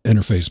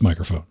interface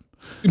microphone.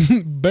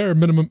 Bare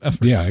minimum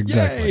effort. Yeah,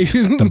 exactly.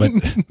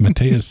 The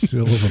Mateus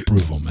seal of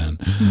approval, man.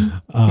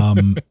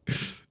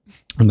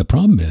 And the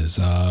problem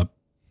is,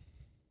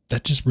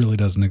 that just really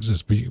doesn't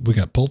exist. We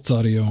got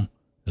Pulseaudio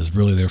is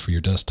really there for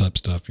your desktop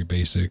stuff, your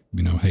basic,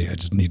 you know, hey, I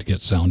just need to get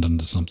sound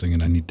into something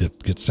and I need to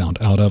get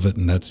sound out of it.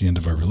 And that's the end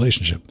of our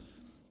relationship.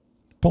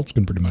 Pulse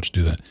can pretty much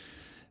do that.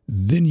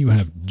 Then you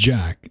have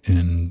Jack,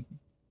 and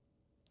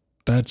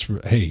that's,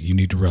 hey, you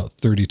need to route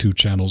 32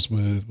 channels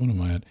with, what am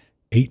I at?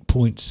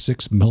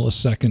 8.6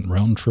 millisecond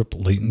round trip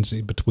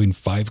latency between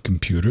 5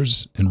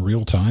 computers in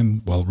real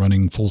time while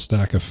running full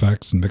stack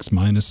effects and mix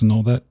minus and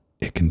all that.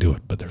 It can do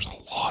it, but there's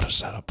a lot of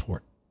setup for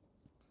it.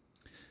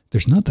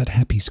 There's not that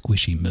happy,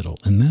 squishy middle,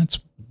 and that's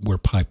where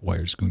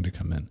Pipewire is going to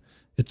come in.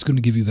 It's going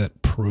to give you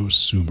that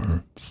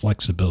prosumer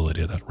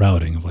flexibility, that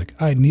routing of like,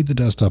 I need the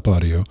desktop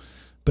audio,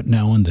 but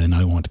now and then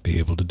I want to be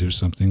able to do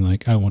something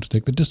like, I want to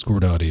take the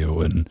Discord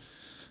audio and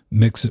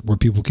mix it where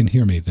people can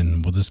hear me,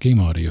 then with this game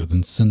audio,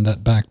 then send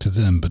that back to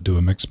them, but do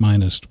a mix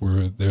minus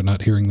where they're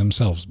not hearing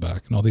themselves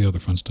back, and all the other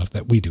fun stuff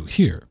that we do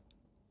here.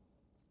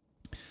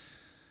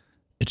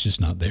 It's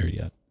just not there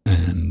yet,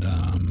 and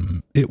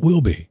it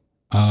will be.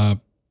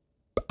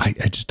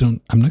 I just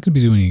don't, I'm not going to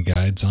be doing any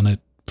guides on it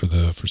for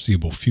the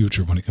foreseeable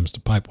future when it comes to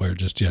Pipewire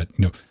just yet.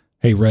 You know,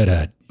 hey, Red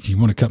Hat, you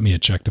want to cut me a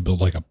check to build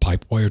like a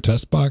Pipewire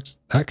test box?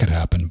 That could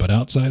happen. But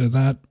outside of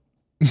that,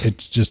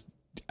 it's just,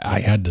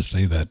 I had to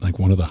say that, like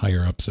one of the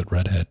higher ups at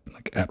Red Hat,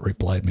 like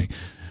replied me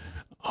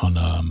on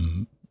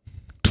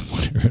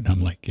Twitter, and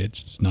I'm like,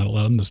 it's not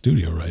allowed in the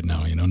studio right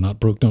now, you know, not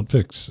broke, don't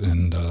fix.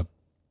 And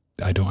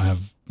I don't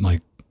have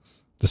like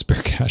the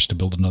spare cash to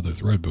build another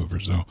thread mover.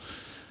 So,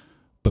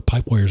 but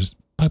Pipewire's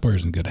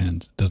in good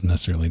hands. It doesn't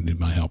necessarily need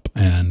my help.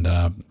 And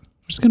I'm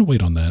just going to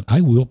wait on that.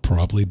 I will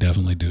probably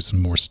definitely do some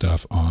more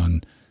stuff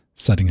on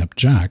setting up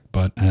Jack,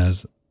 but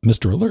as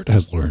Mr. Alert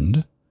has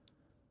learned,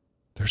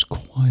 there's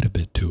quite a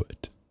bit to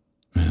it.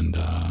 And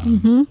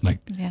like,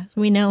 yeah,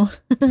 we know.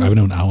 I've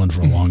known Alan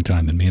for a long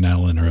time, and me and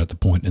Alan are at the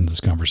point in this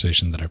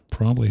conversation that I've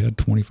probably had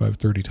 25,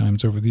 30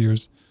 times over the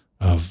years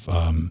of,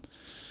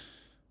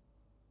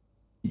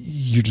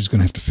 you're just going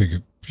to have to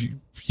figure,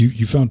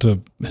 you found a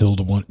hill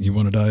you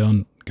want to die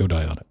on, go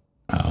die on it.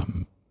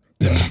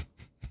 Then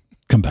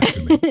come back to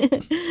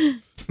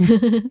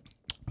me.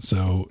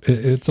 So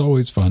it's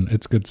always fun.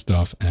 It's good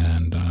stuff.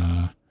 And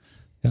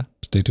yeah,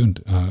 stay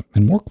tuned.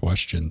 And more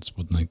questions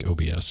with like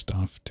OBS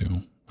stuff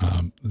too.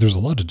 There's a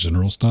lot of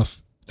general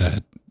stuff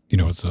that, you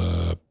know, it's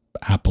a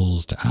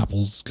apples to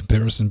apples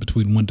comparison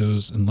between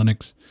Windows and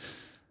Linux.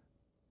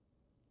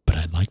 But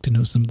I'd like to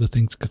know some of the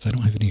things because I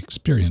don't have any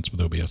experience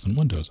with OBS on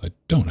Windows. I've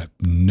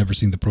never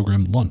seen the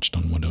program launched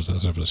on Windows. I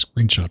have a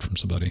screenshot from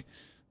somebody.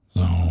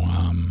 So,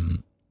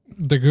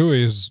 the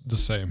GUI is the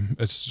same.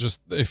 It's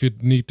just if you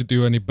need to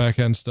do any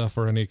backend stuff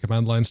or any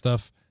command line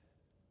stuff,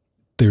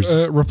 there's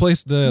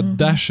replace the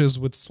dashes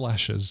with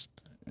slashes.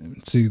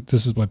 See,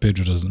 this is why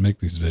Pedro doesn't make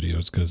these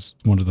videos, because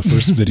one of the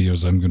first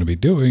videos I'm going to be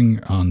doing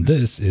on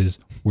this is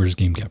where's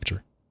game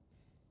capture?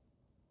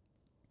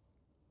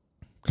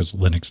 Because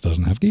Linux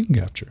doesn't have game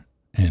capture.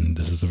 And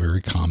this is a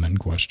very common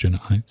question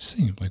I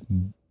see. Like,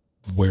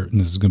 where, and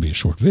this is going to be a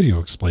short video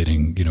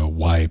explaining, you know,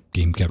 why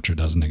game capture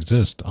doesn't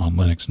exist on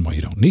Linux and why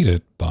you don't need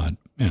it. But,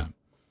 yeah.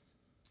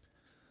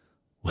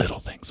 Little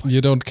things like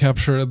you don't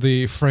capture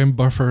the frame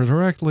buffer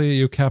directly,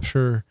 you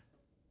capture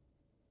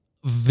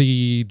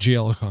the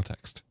GL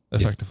context,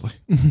 effectively.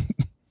 Yes.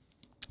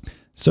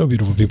 So,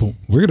 beautiful people,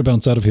 we're going to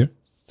bounce out of here.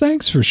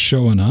 Thanks for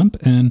showing up.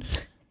 And,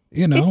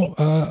 you know,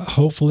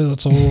 hopefully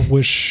let's all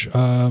wish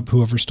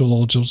whoever stole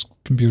all Jill's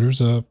computers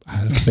a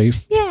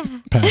safe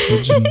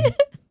passage. And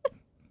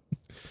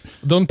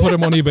don't put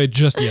him on eBay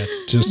just yet.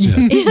 Just yet.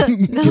 Yeah,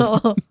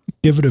 no.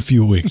 Give it a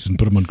few weeks and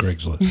put them on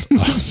Craigslist.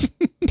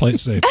 Play it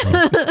safe, bro.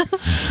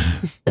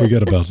 We got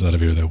to bounce out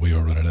of here, though. We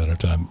are running out of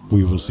time.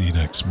 We will see you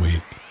next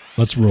week.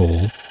 Let's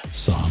roll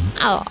some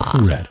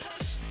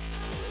credits.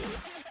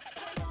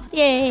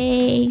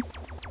 Yay.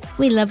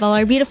 We love all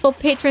our beautiful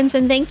patrons,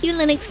 and thank you,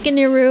 Linux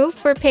Gnu,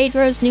 for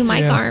Pedro's new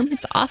mic arm.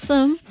 It's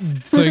awesome.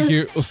 Thank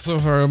you so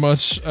very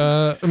much,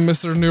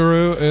 Mr.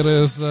 Nuru. It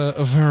is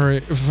very,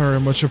 very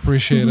much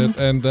appreciated.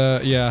 And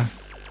yeah,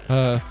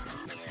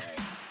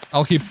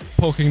 I'll keep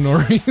poking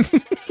Nori.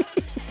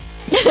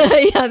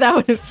 Yeah, that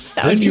would.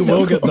 Then you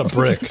will get the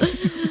brick.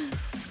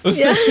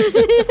 Yeah.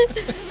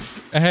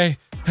 Hey.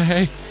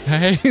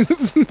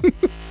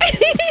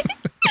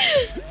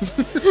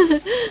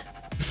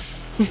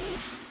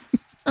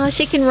 Oh,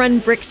 she can run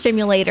Brick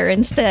Simulator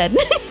instead.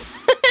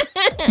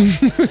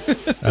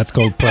 That's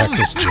called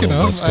practice, Jill. You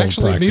know, That's I called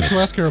actually practice. need to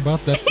ask her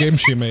about that game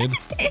she made.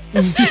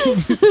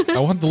 I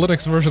want the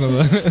Linux version of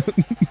that.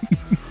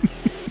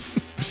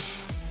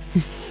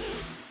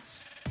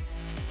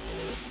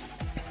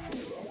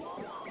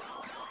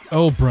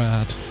 Oh,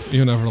 Brad,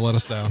 you never let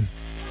us down.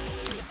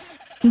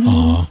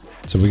 Aw,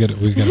 so we gotta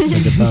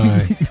say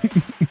goodbye.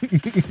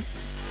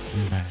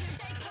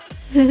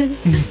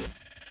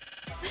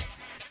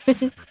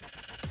 Bye.